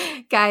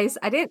 Guys,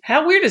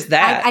 How weird is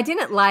that? I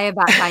didn't lie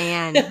about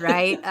Diane,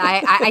 right?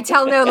 I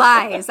tell no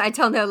lies.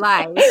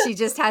 She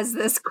just has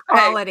this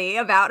quality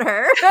about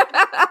her.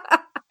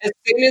 As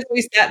soon as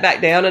we sat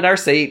back down at our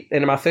seat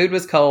and my food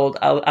was cold,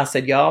 I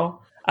said,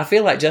 y'all, I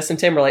feel like Justin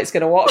Timberlake's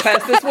going to walk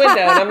past this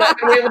window and I'm not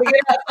going to be able to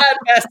get outside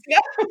fast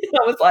enough.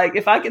 I was like,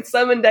 if I could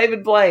summon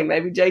David Blaine,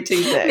 maybe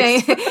JT's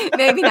next.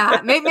 Maybe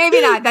not.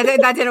 Maybe not.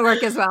 That didn't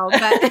work as well,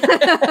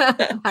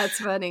 but that's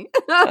funny.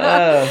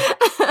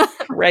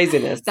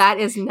 Craziness. That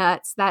is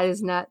nuts.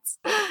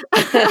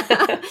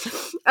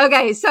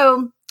 Okay,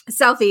 so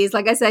selfies.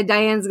 Like I said,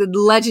 Diane's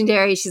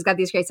legendary. She's got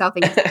these great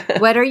selfies.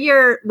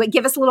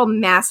 Give us a little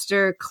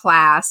master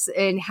class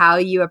in how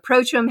you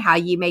approach them, how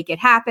you make it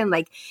happen.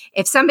 Like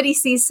if somebody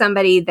sees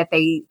somebody that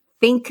they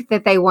think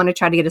that they want to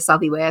try to get a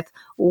selfie with,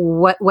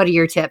 what are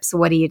your tips?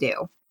 What do you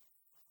do?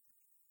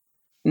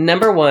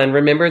 Number one,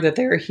 remember that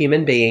they're a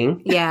human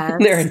being. Yeah.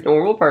 They're a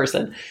normal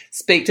person.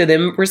 Speak to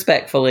them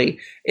respectfully.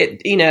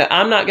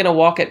 I'm not going to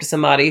walk up to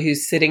somebody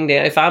who's sitting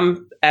down. If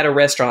I'm at a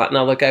restaurant and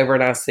I look over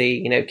and I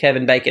see,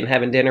 Kevin Bacon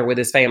having dinner with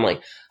his family,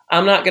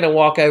 I'm not going to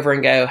walk over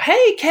and go,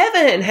 hey,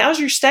 Kevin,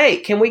 how's your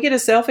steak? Can we get a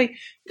selfie?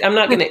 I'm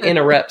not going to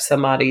interrupt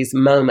somebody's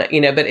moment,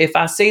 but if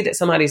I see that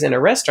somebody's in a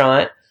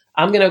restaurant,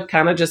 I'm going to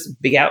kind of just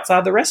be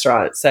outside the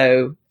restaurant.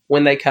 So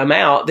when they come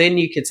out, then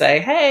you could say,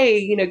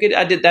 hey, good.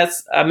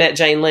 I met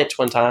Jane Lynch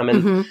one time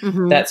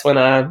and that's when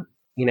I,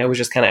 was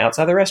just kind of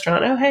outside the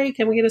restaurant. Oh, hey,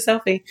 can we get a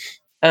selfie?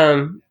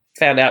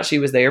 Found out she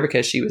was there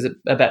because she was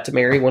about to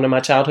marry one of my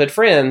childhood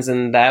friends.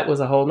 And that was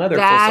a whole nother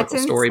full circle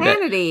story.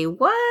 Insanity.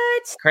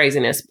 What?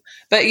 Craziness.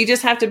 But you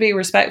just have to be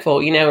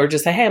respectful, or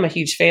just say, hey, I'm a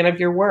huge fan of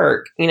your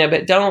work,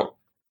 but don't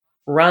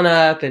run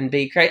up and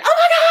be crazy. Oh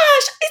my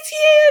gosh, it's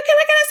you. Can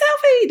I get a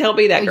selfie? Don't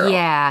be that girl.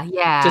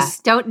 Yeah.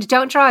 Just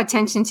don't draw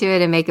attention to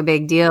it and make a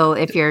big deal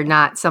if you're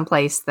not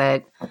someplace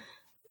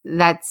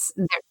that's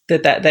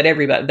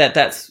everybody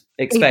that's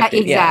expected.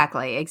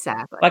 Exactly.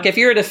 Like if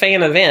you're at a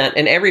fan event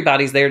and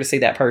everybody's there to see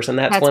that person,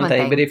 that's one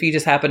thing. But if you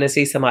just happen to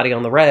see somebody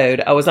on the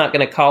road, I was not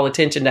going to call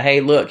attention to,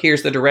 hey, look,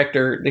 here's the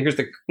director, here's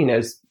the,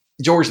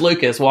 George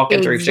Lucas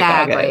walking through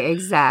Chicago.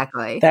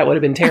 Exactly. That would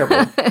have been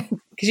terrible.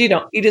 Because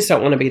you just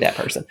don't want to be that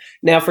person.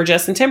 Now for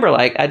Justin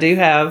Timberlake, I do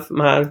have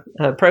my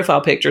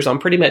profile pictures on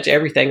pretty much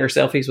everything are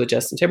selfies with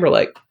Justin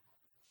Timberlake.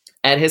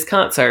 At his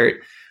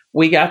concert,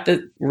 we got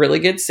the really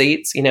good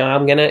seats. If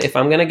I'm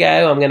gonna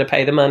go, I'm gonna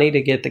pay the money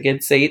to get the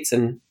good seats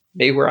and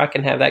be where I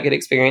can have that good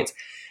experience.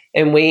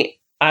 And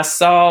I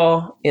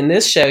saw in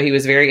this show, he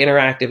was very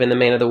interactive in the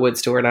Man of the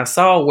Woods tour, and I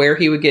saw where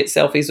he would get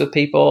selfies with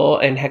people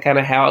and kind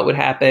of how it would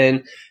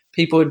happen.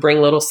 People would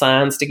bring little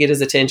signs to get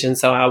his attention.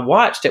 So I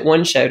watched at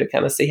one show to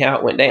kind of see how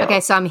it went down. Okay,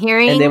 so I'm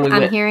hearing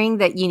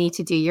that you need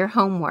to do your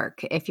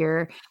homework.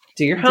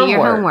 Do your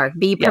homework.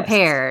 Be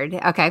prepared.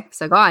 Yes. Okay,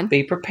 so go on.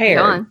 Be prepared.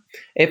 Go on.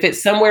 If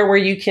it's somewhere where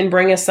you can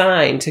bring a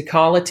sign to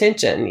call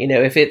attention,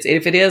 if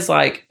it is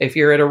like if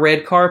you're at a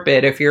red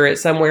carpet, if you're at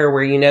somewhere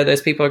where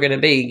those people are going to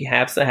be,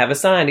 have a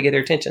sign to get their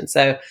attention.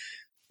 So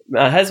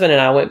my husband and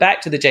I went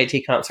back to the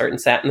JT concert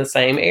and sat in the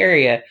same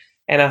area.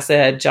 And I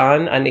said,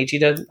 John, I need you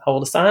to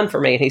hold a sign for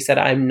me. And he said,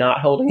 I'm not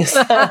holding a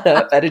sign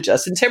up at a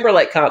Justin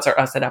Timberlake concert.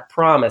 I said, I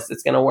promise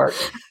it's going to work.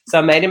 So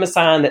I made him a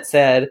sign that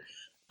said,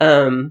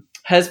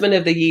 husband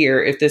of the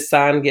year, if this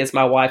sign gives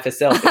my wife a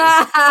selfie.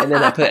 And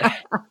then I put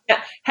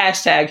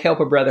hashtag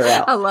help a brother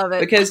out. I love it.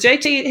 Because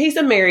JT, he's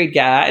a married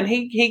guy and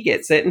he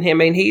gets it. And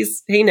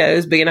he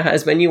knows being a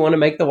husband, you want to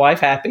make the wife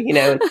happy,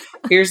 and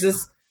here's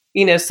this,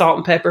 salt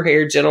and pepper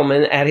haired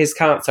gentleman at his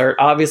concert,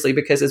 obviously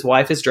because his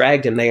wife has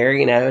dragged him there,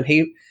 and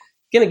he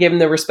going to give him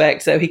the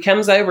respect. So he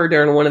comes over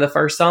during one of the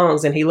first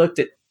songs and he looked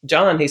at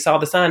John. He saw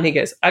the sign. He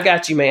goes, I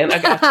got you, man. I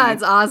got you.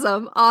 That's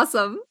awesome.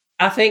 Awesome.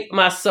 I think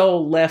my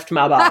soul left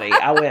my body.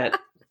 I went,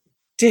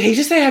 did he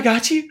just say, I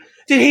got you?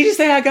 Did he just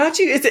say, I got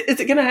you? Is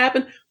it going to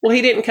happen? Well,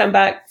 he didn't come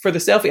back for the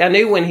selfie. I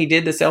knew when he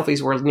did the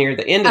selfies were near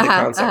the end of the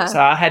concert. So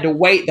I had to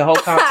wait the whole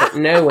concert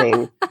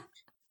knowing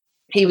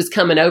he was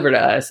coming over to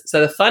us. So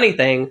the funny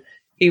thing,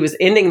 he was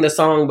ending the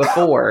song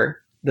before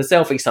the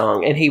selfie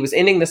song, and he was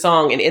ending the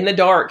song, and in the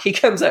dark, he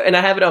comes up, and I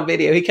have it on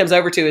video. He comes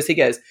over to us. He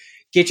goes,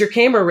 get your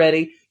camera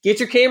ready. Get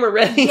your camera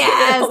ready.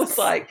 Yes. I was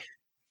like,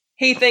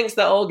 he thinks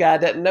the old guy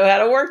doesn't know how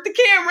to work the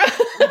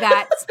camera.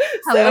 That's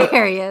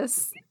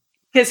hilarious.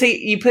 Because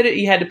you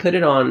had to put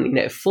it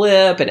on,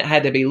 flip, and it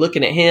had to be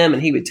looking at him,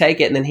 and he would take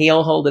it, and then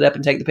he'll hold it up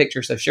and take the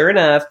picture. So sure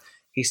enough,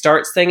 he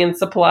starts singing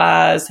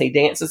Supplies. He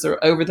dances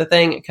over the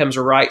thing. It comes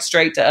right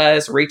straight to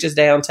us, reaches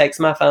down, takes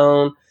my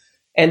phone.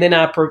 And then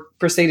I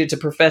proceeded to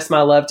profess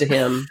my love to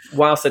him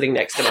while sitting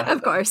next to my husband.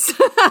 Of course.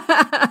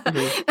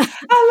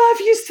 I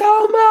love you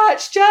so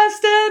much,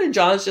 Justin. And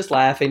John's just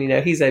laughing.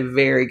 He's a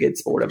very good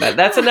sport about it.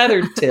 That's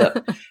another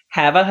tip.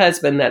 Have a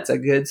husband that's a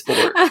good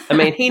sport. I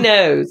mean, he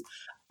knows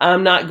I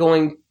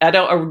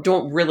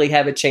don't really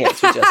have a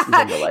chance with Justin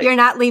Timberlake. You're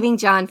not leaving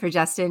John for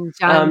Justin.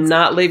 I'm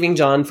not leaving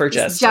John for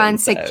Justin.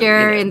 John's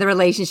secure in the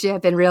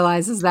relationship and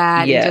realizes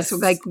that. Yes.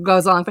 And just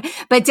goes on.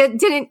 But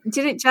didn't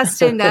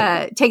Justin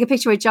take a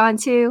picture with John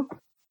too?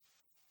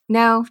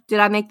 No? Did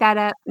I make that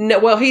up? No,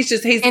 well, he's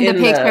in the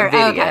picture.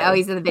 Oh, okay. Oh,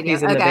 he's in the video.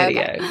 He's in the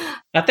video. Okay.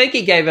 I think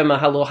he gave him a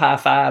little high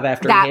five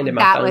after he handed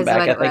my phone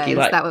back. I think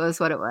that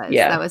was what it was.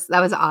 Yeah. That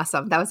was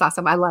awesome. That was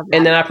awesome. I love that.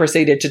 And then I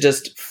proceeded to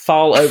just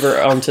fall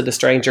over onto the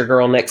stranger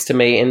girl next to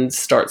me and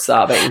start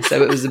sobbing.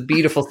 So it was a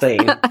beautiful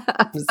thing.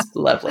 It was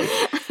lovely.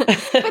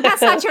 But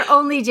that's not your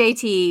only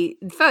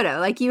JT photo.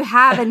 Like you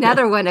have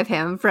another one of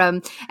him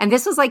and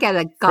this was like at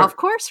a golf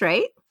course,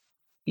 right?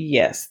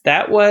 Yes,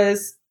 that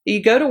was. You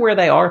go to where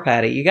they are,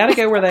 Patty. You got to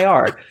go where they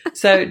are.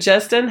 So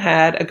Justin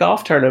had a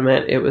golf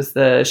tournament. It was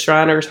the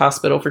Shriners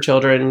Hospital for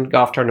Children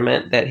golf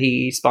tournament that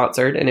he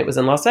sponsored, and it was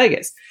in Las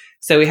Vegas.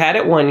 So we had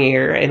it one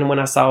year, and when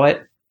I saw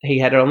it, he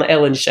had it on the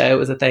Ellen show. It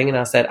was a thing, and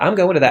I said, I'm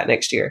going to that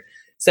next year.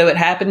 So it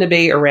happened to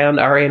be around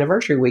our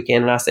anniversary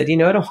weekend, and I said, I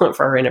don't want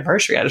for our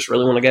anniversary. I just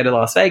really want to go to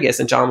Las Vegas.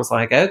 And John was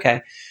like,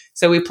 okay.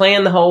 So we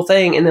planned the whole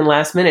thing, and then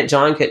last minute,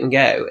 John couldn't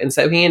go. And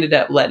so he ended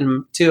up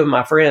letting two of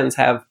my friends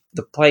have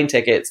the plane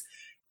tickets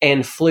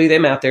and flew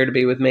them out there to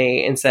be with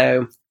me. And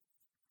so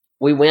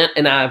we went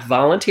and I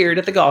volunteered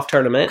at the golf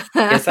tournament.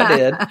 Yes, I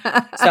did.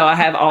 So I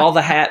have all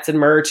the hats and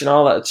merch and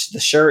all the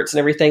shirts and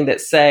everything that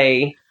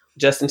say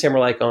Justin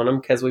Timberlake on them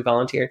because we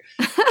volunteered.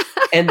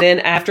 And then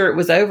after it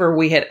was over,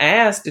 we had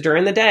asked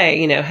during the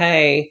day,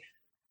 hey,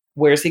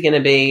 where's he going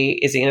to be?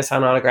 Is he going to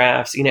sign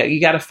autographs?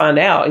 You got to find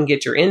out and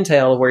get your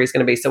intel of where he's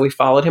going to be. So we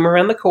followed him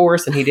around the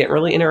course and he didn't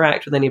really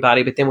interact with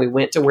anybody. But then we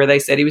went to where they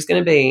said he was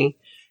going to be.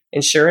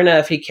 And sure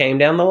enough, he came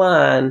down the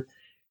line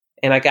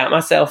and I got my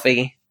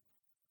selfie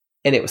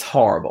and it was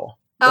horrible.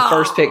 The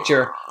first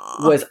picture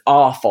was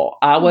awful.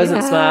 I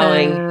wasn't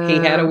smiling. He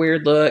had a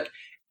weird look.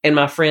 And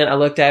my friend, I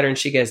looked at her and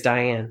she goes,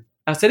 Diane.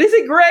 I said, is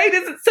it great?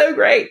 Is it so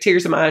great?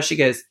 Tears in my eyes. She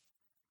goes,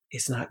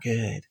 it's not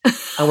good.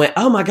 I went,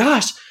 oh my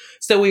gosh.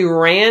 So we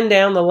ran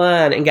down the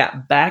line and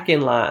got back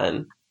in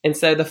line And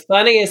so the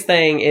funniest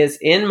thing is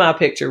in my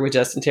picture with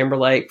Justin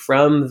Timberlake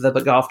from the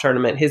golf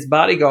tournament, his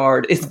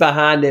bodyguard is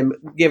behind him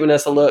giving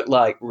us a look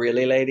like,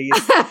 really, ladies?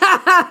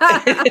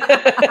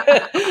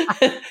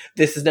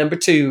 This is number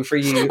 2 for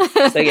you.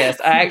 So yes,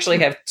 I actually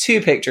have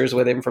 2 pictures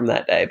with him from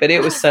that day, but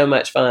it was so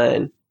much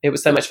fun. It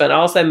was so much fun. I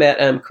also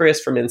met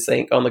Chris from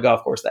NSYNC on the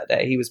golf course that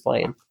day. He was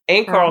playing.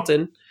 And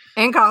Carlton.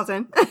 And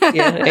Carlton.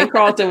 Yeah, and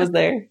Carlton was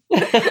there.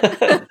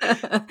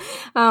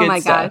 Oh my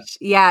gosh.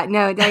 Yeah,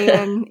 no,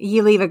 Diane,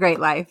 you leave a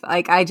great life.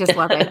 Like, I just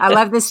love it. I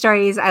love the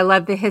stories. I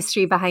love the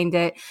history behind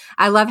it.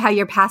 I love how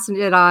you're passing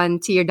it on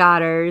to your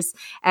daughters.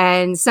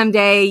 And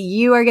someday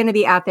you are going to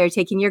be out there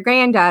taking your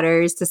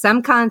granddaughters to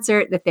some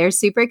concert that they're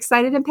super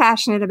excited and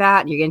passionate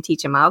about. And you're going to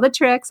teach them all the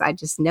tricks. I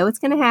just know it's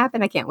going to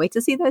happen. I can't wait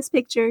to see those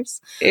pictures.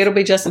 It'll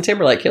be Justin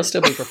Timberlake. He'll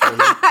still be performing.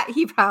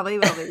 He probably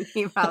will be.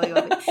 He probably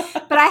will be.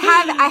 But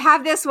I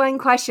have this one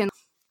question.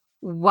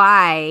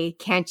 Why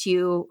can't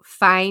you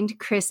find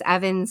Chris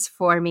Evans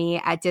for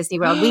me at Disney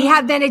World? We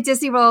have been at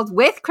Disney World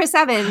with Chris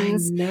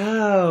Evans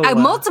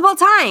multiple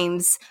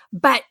times,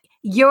 but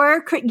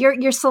your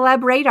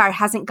celeb radar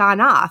hasn't gone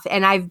off,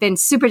 and I've been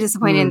super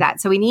disappointed in that.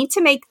 So we need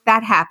to make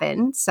that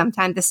happen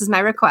sometime. This is my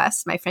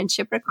request, my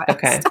friendship request.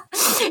 Okay.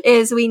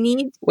 Is we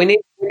need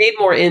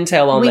more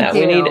intel on that. Do.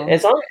 We need,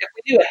 as long as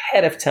we knew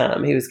ahead of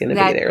time he was going to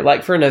be there,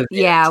 like for an event.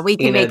 Yeah, we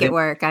can make it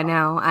work. I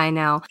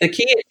know. The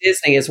key at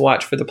Disney is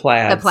watch for the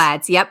plaids. The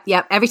plaids. Yep.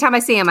 Every time I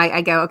see them,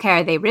 I go, okay,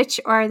 are they rich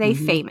or are they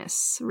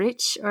famous?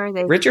 Rich or are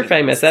they rich or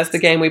famous? That's the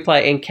game we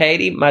play. And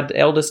Katie, my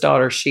eldest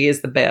daughter, she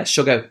is the best.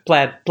 She'll go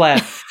plaid.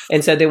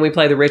 And so then we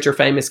play the rich or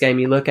famous game.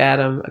 You look at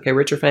them, okay,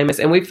 rich or famous.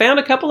 And we found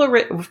a couple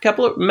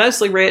of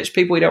mostly rich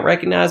people we don't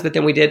recognize, but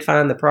then we did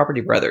find the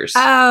Property Brothers.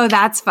 Oh,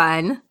 that's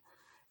fun.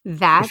 We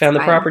found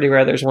the Property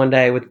Brothers one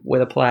day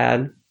with a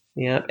plaid.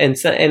 Yeah. And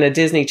a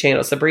Disney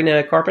Channel,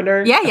 Sabrina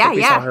Carpenter. Yeah.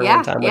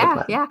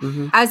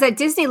 Mm-hmm. I was at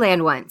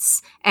Disneyland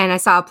once and I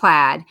saw a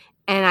plaid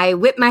and I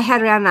whipped my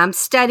head around and I'm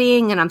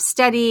studying and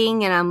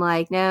I'm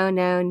like,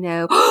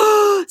 no.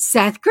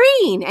 Seth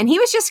Green. And he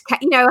was just,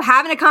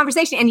 having a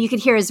conversation and you could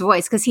hear his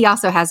voice because he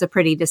also has a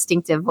pretty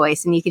distinctive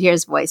voice and you could hear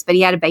his voice, but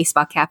he had a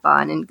baseball cap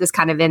on and was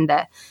kind of in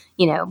the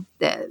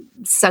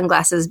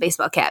sunglasses,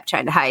 baseball cap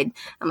trying to hide.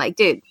 I'm like,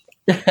 dude,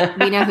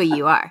 we know who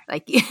you are.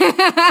 Like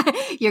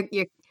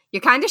you're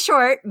kind of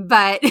short,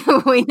 but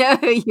we know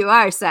who you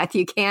are, Seth.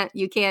 You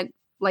can't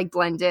like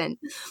blend in,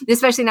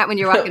 especially not when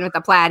you're walking with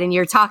a plaid and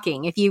you're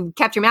talking. If you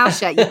kept your mouth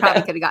shut, you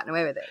probably could have gotten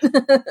away with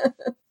it.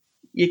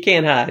 You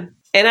can't hide.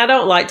 And I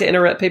don't like to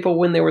interrupt people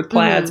when they're with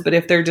plaids, but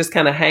if they're just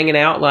kind of hanging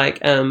out,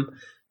 like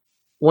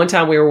one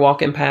time we were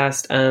walking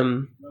past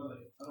the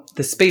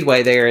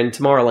Speedway there in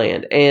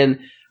Tomorrowland,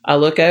 and I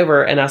look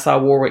over and I saw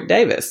Warwick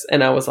Davis,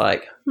 and I was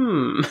like,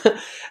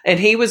 And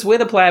he was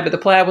with a plaid, but the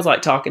plaid was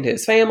like talking to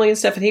his family and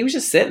stuff, and he was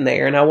just sitting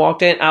there. And I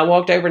walked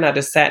over and I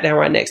just sat down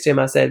right next to him.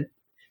 I said,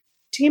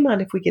 "Do you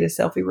mind if we get a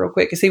selfie real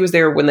quick?" Because he was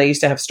there when they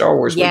used to have Star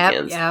Wars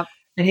weekends. Yep.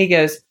 And he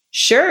goes,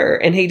 "Sure."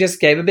 And he just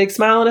gave a big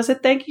smile, and I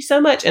said, "Thank you so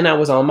much." And I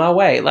was on my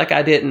way. Like,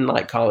 I didn't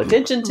like call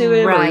attention to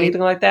him or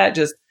anything like that.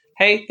 Just,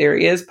 hey, there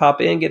he is. Pop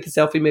in, get the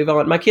selfie, move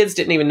on. My kids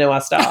didn't even know I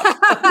stopped.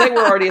 They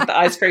were already at the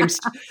ice cream.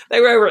 They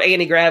were over at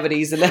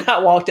Anti-Gravity's, and then I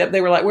walked up.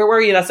 They were like, "Where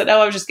were you?" And I said,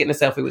 "Oh, I was just getting a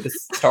selfie with the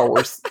Star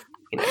Wars."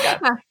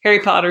 Harry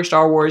Potter,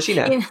 Star Wars,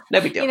 no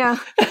big deal.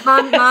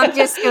 Mom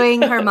just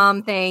doing her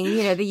mom thing,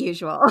 the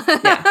usual.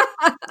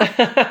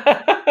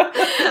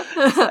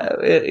 So,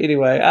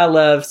 anyway, I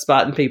love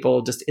spotting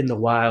people just in the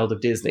wild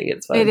of Disney.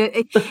 It's fun.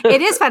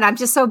 It is fun. I'm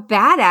just so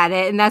bad at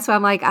it, and that's why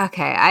I'm like,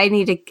 okay, I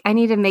need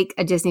to make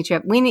a Disney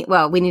trip. We need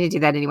to do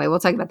that anyway.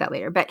 We'll talk about that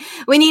later. But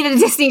we need a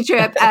Disney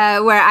trip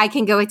where I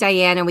can go with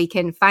Diane and we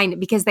can find it,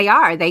 because they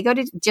go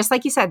to, just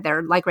like you said,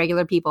 they're like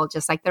regular people,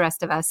 just like the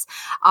rest of us.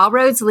 All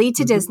roads lead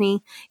to Disney.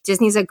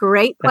 Disney's a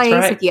great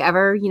place if you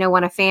ever,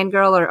 want to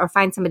fangirl or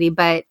find somebody,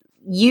 but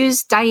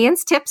use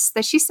Diane's tips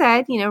that she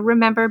said,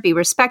 remember, be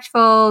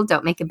respectful,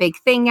 don't make a big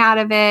thing out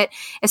of it,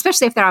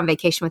 especially if they're on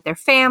vacation with their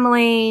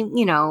family,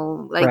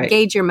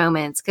 gauge your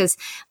moments. Cause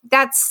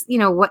that's,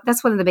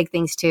 that's one of the big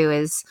things too,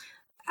 is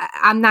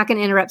I'm not going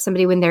to interrupt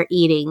somebody when they're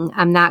eating.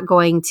 I'm not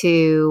going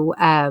to,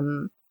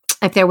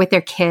 if they're with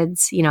their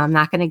kids, I'm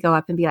not going to go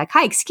up and be like,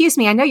 "Hi, excuse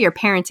me, I know you're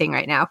parenting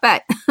right now,"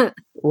 but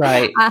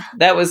right.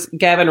 That was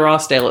Gavin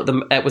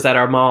Rossdale that was at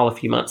our mall a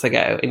few months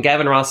ago. And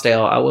Gavin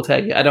Rossdale, I will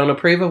tell you, I don't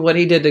approve of what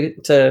he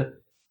did to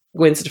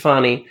Gwen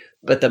Stefani,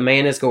 but the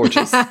man is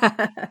gorgeous. And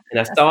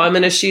I saw him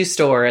in a shoe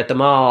store at the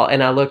mall,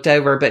 and I looked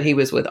over, but he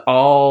was with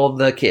all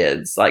the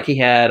kids. Like, he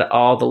had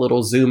all the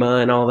little Zuma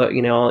and all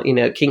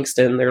the,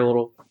 Kingston, their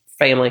little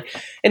family,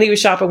 and he was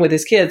shopping with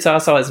his kids. So I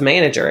saw his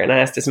manager, and I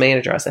asked his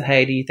manager, I said,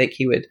 "Hey, do you think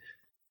he would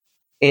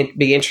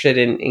be interested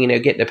in,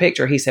 getting a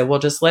picture?" He said, "Well,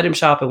 just let him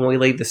shop and when we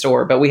leave the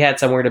store." But we had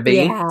somewhere to be.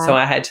 Yeah. So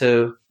I had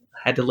to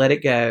let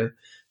it go.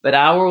 But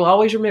I will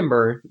always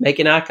remember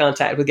making eye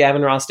contact with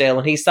Gavin Rossdale,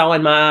 and he saw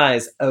in my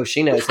eyes, oh,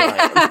 she knows who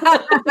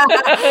I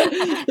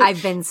am.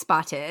 I've been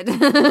spotted.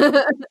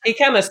 He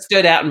kind of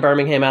stood out in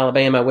Birmingham,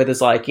 Alabama with his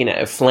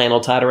flannel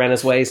tied around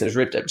his waist and his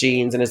ripped up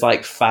jeans and his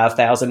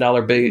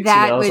 $5,000 boots.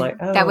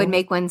 That would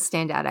make one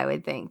stand out, I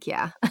would think.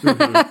 Yeah.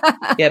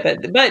 Mm-hmm. Yeah.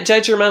 But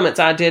judge your moments.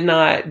 I did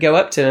not go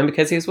up to him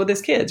because he was with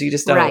his kids. You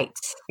just don't,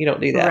 you don't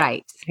do that.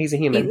 Right. He's a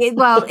human.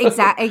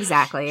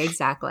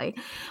 Exactly.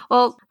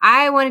 Well,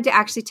 I wanted to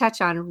actually touch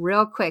on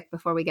real quick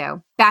before we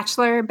go.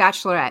 Bachelor,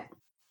 Bachelorette.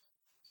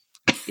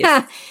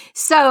 Yes.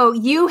 So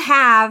you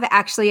have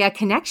actually a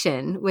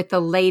connection with the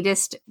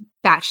latest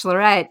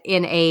Bachelorette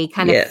in a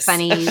kind of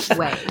funny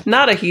way.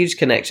 Not a huge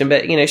connection,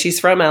 but she's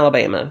from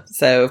Alabama.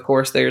 So of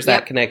course there's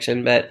that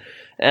connection. But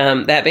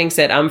that being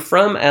said, I'm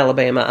from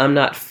Alabama. I'm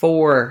not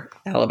for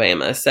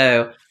Alabama.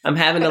 So I'm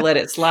having to let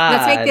it slide.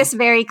 Let's make this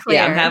very clear.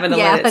 Yeah, I'm having to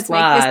let it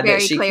slide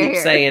that she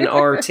keeps saying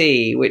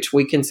RT, which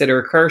we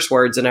consider curse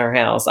words in our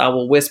house. I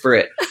will whisper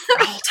it.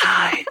 Roll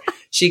Tide.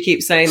 She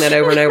keeps saying that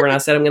over and over. And I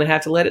said, I'm going to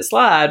have to let it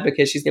slide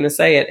because she's going to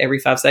say it every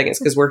 5 seconds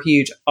because we're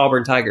huge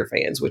Auburn Tiger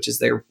fans, which is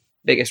their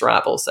biggest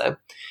rival. So,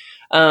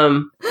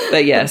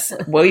 but yes,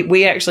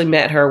 we actually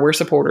met her. We're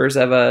supporters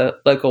of a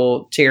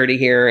local charity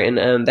here,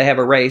 and they have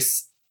a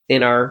race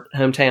in our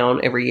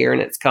hometown every year,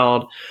 and it's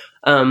called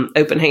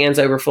Open Hands,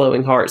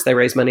 Overflowing Hearts. They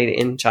raise money to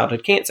end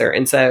childhood cancer.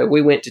 And so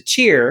we went to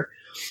cheer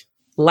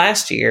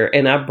last year,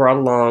 and I brought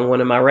along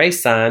one of my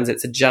race signs.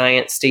 It's a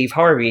giant Steve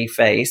Harvey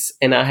face,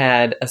 and I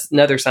had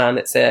another sign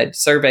that said,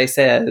 survey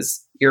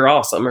says you're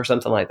awesome, or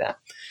something like that.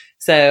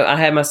 So I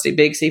had my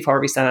big Steve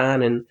Harvey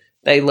sign, and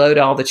they load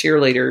all the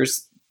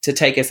cheerleaders to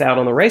take us out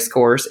on the race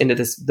course into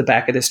the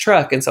back of this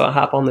truck. And so I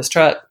hop on this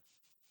truck.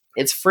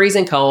 It's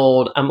freezing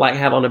cold. I'm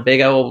have on a big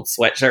old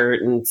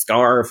sweatshirt and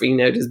scarf,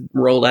 just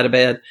rolled out of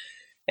bed.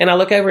 And I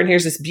look over, and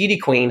here's this beauty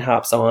queen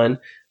hops on,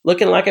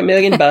 looking like $1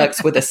 million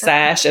with a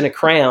sash and a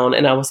crown.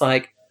 And I was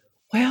like,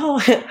 well,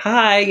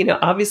 hi,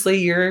 obviously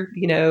you're,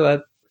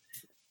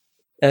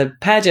 a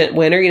pageant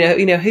winner,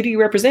 who do you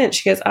represent?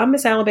 She goes, I'm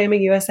Miss Alabama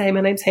USA.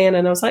 My name's Hannah.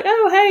 And I was like,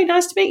 oh, hey,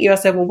 nice to meet you. I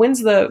said, well,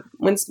 when's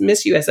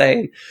Miss USA?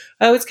 And,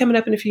 oh, it's coming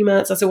up in a few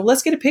months. I said, well,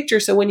 let's get a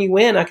picture. So when you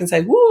win, I can say,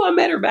 woo, I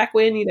met her back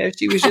when,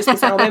 she was just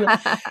Miss Alabama.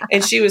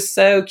 And she was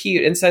so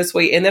cute and so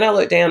sweet. And then I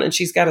looked down, and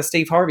she's got a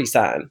Steve Harvey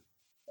sign.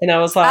 And I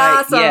was like,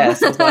 awesome.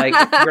 Yes, I was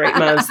like, great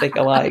minds think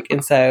alike.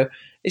 And so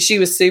she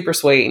was super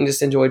sweet and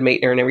just enjoyed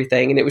meeting her and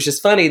everything. And it was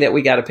just funny that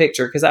we got a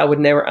picture because I would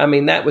never,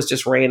 that was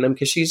just random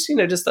because she's,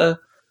 just a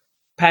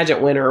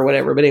pageant winner or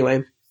whatever. But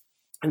anyway.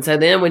 And so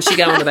then when she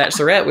got on the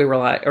Bachelorette, we were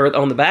like, or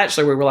on the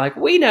Bachelor, we were like,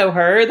 we know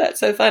her. That's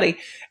so funny.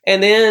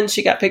 And then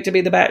she got picked to be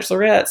the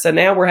Bachelorette. So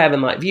now we're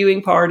having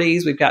viewing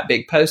parties. We've got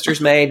big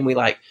posters made, and we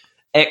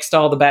X'd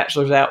all the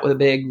bachelors out with a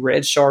big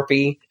red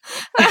Sharpie.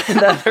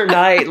 The other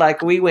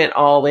night, we went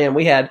all in.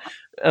 We had,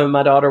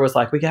 my daughter was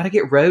like, we got to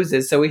get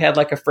roses. So we had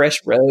a fresh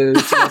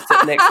rose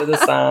sitting next to the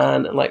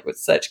sign, and with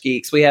such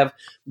geeks. We have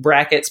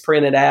brackets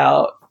printed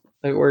out.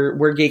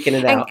 We're geeking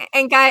it out.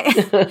 And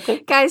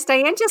guys,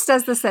 Diane just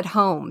does this at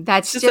home.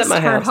 That's just her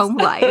house. Home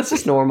life. It's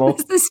just normal.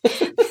 This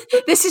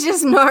is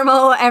just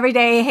normal every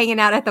day hanging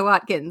out at the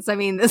Watkins.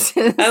 This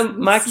is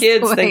my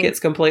kids think it's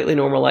completely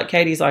normal.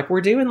 Katie's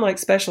we're doing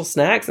special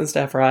snacks and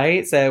stuff,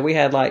 right? So we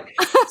had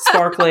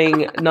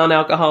sparkling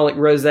non-alcoholic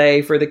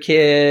rosé for the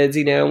kids,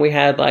 and we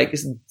had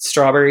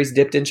strawberries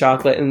dipped in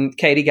chocolate, and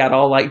Katie got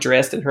all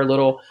dressed in her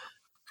little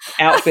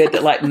outfit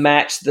that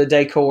matched the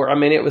decor.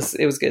 It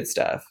was good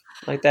stuff.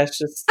 That's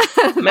just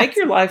make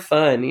your life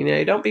fun.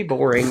 Don't be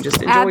boring.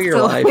 Just enjoy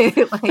your life.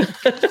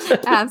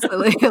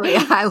 Absolutely.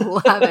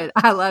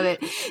 I love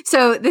it.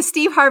 So the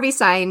Steve Harvey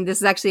sign, this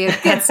is actually a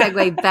good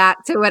segue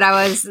back to what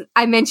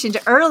I mentioned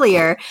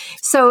earlier.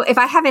 So if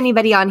I have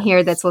anybody on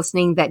here that's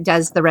listening that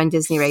does the Run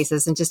Disney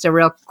races, and just a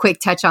real quick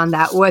touch on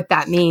that, what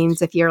that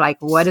means, if you're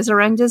what is a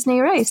Run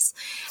Disney race?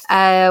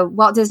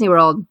 Walt Disney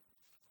World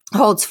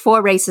holds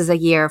 4 races a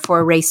year,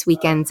 4 race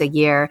weekends a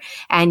year,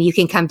 and you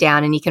can come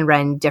down and you can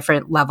run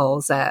different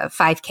levels,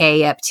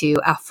 5K up to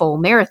a full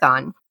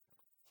marathon.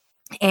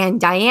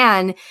 And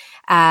Diane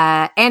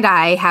and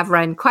I have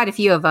run quite a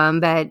few of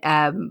them, but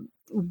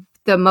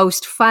the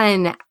most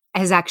fun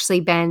has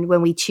actually been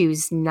when we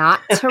choose not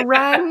to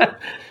run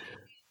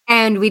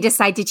and we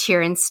decide to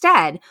cheer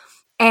instead.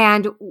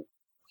 And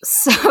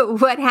so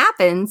what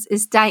happens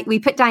is we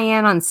put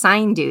Diane on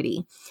sign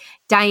duty.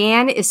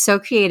 Diane is so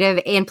creative,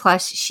 and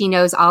plus she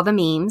knows all the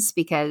memes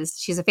because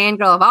she's a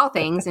fangirl of all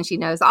things, and she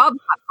knows all the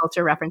pop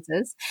culture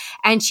references.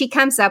 And she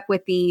comes up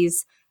with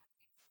these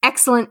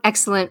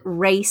excellent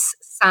race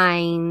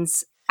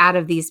signs out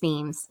of these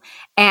memes.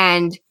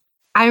 And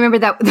I remember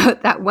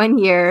that one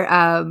year,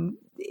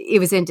 it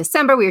was in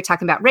December. We were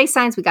talking about race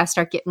signs. We got to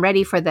start getting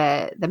ready for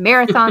the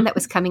marathon that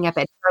was coming up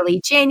in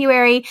early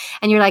January.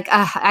 And you're like,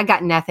 I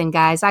got nothing,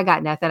 guys. I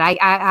got nothing.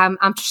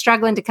 I'm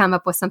struggling to come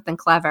up with something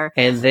clever.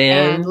 And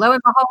then, lo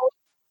and behold,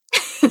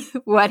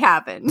 what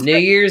happened? New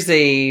Year's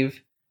Eve.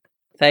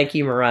 Thank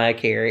you, Mariah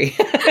Carey.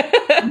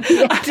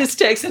 I just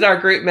texted our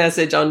group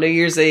message on New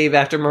Year's Eve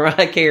after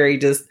Mariah Carey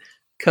just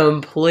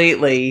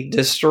completely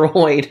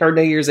destroyed her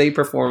New Year's Eve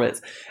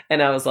performance.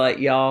 And I was like,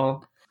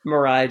 y'all,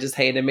 Mariah just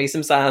handed me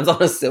some signs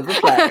on a silver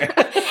platter.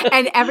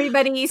 And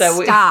everybody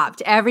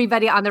stopped.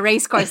 Everybody on the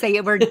race course, they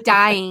were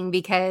dying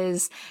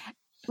because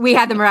we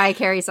had the Mariah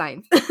Carey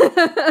sign.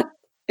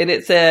 And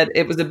it said,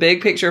 it was a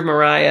big picture of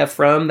Mariah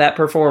from that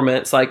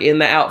performance, like in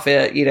the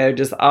outfit,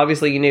 just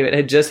obviously you knew it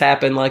had just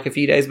happened like a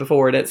few days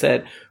before. And it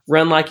said,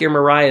 run like you're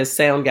Mariah's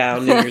sound guy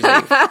on New Year's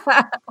Eve.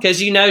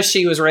 Because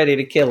she was ready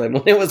to kill him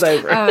when it was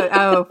over.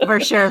 Oh, for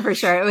sure.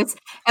 It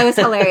was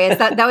hilarious.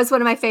 That was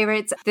one of my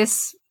favorites.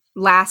 This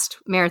last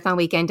marathon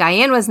weekend,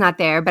 Diane was not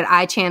there, but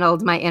I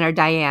channeled my inner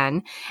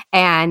Diane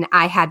and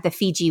I had the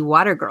Fiji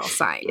water girl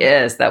sign.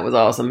 Yes, that was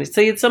awesome.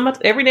 See, it's so much,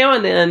 every now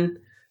and then,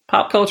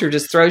 pop culture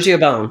just throws you a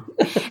bone.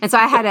 And so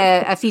I had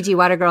a Fiji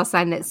water girl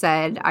sign that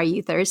said, "Are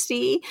you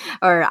thirsty?"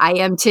 or "I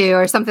am too,"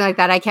 or something like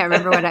that. I can't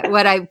remember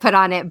what I put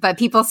on it, but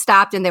people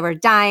stopped and they were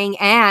dying.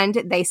 And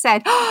they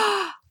said,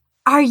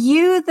 "Are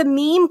you the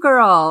meme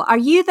girl? Are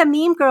you the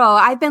meme girl?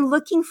 I've been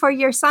looking for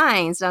your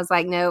signs." And I was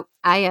like, "Nope,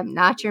 I am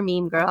not your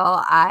meme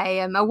girl. I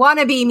am a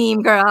wannabe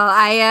meme girl.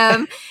 I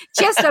am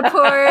just a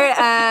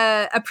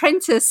poor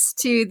apprentice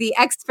to the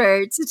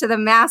expert, to the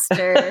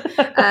master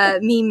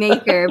meme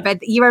maker." But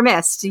you were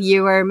missed.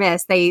 You were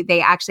missed.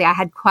 They actually, I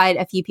had quite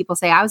a few people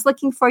say, "I was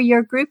looking for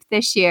your group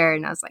this year."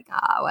 And I was like,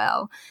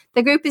 well,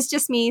 the group is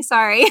just me.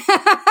 Sorry.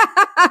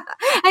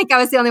 I think I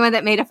was the only one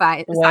that made a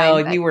fight.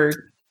 Well, you were...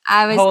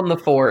 I was holding the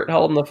fort.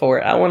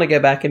 I want to go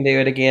back and do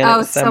it again.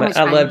 Oh, so much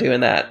fun. I love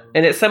doing that.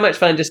 And it's so much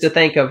fun just to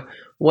think of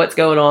what's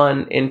going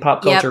on in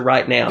pop culture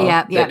right now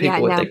that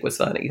people would think was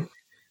funny.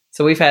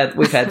 So we've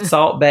had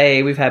Salt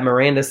Bae, we've had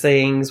Miranda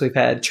Sings, we've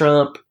had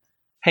Trump,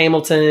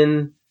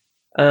 Hamilton.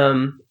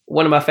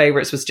 One of my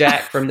favorites was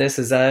Jack from This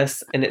Is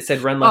Us, and it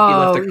said, "Run like you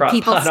left a crock pot."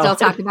 People still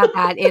talk about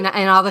that in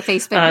all the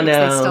Facebook groups.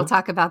 They still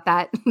talk about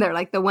that. They're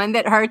like, the one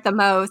that hurt the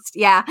most.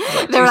 Yeah.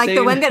 They're like,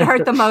 the one that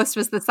hurt the most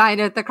was the sign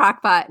of the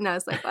crock pot. And I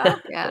was like,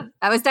 well, yeah,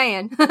 that was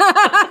Diane.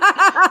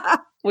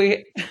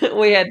 We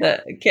had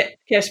the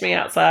Catch Me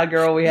Outside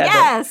girl. We had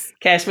the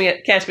Catch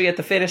Me at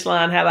the finish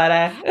line. How about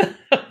that?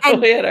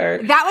 We had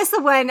her. That was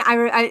the one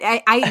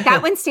I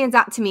that one stands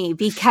out to me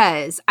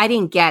because I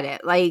didn't get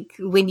it. Like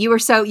when you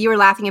were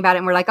laughing about it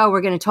and we're like, "Oh,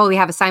 we're going to totally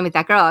have a sign with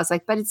that girl." I was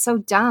like, "But it's so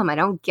dumb. I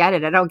don't get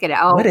it.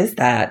 Oh, what is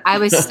that?" I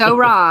was so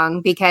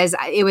wrong because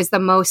it was the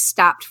most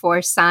stopped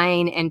for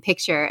sign and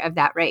picture of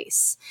that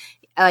race.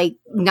 Like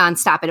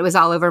nonstop. And it was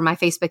all over my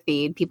Facebook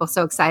feed. People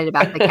so excited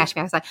about the Catch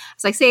Me. I was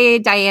like, "See,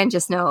 Diane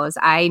just knows.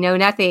 I know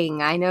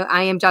nothing. I know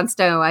I am Jon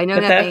Snow. I know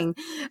nothing.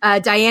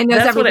 Diane knows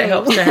everything." That's what it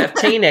helps to have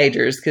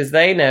teenagers because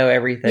they know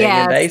everything.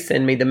 Yes. And they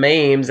send me the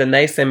memes and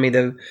they send me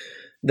the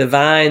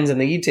Vines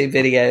and the YouTube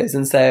videos.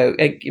 And so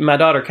my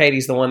daughter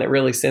Katie's the one that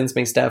really sends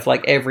me stuff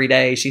like every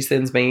day. She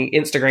sends me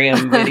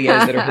Instagram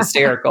videos that are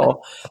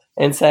hysterical.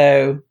 And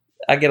so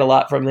I get a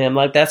lot from them.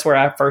 Like that's where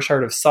I first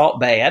heard of Salt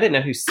Bae. I didn't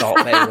know who Salt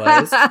Bae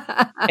was.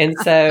 And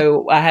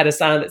so I had a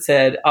sign that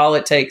said, "All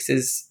it takes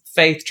is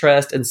faith,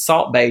 trust, and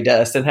Salt Bae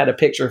dust," and had a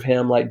picture of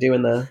him like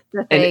doing the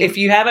and if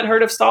you haven't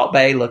heard of Salt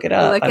Bae, look it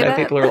up. I know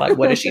people are like,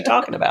 "What is she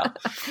talking about?"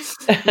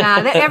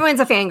 Everyone's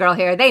a fangirl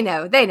here. They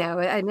know.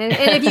 And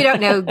if you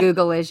don't know,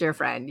 Google is your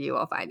friend. You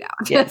will find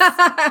out. Yes.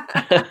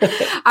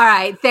 All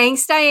right.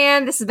 Thanks,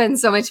 Diane. This has been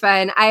so much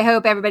fun. I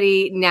hope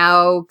everybody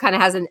now kind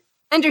of has an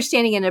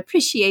understanding and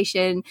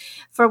appreciation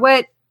for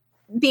what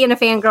being a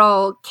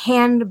fangirl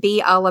can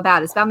be all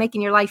about. It's about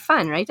making your life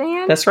fun, right,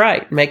 Diane? That's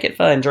right. Make it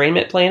fun. Dream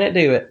it, plan it,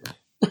 do it.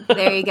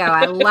 There you go.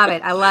 I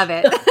love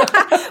it.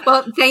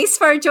 Well, thanks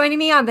for joining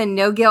me on the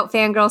No Guilt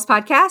Fangirls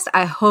podcast.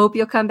 I hope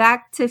you'll come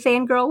back to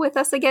fangirl with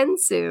us again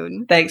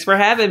soon. Thanks for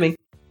having me.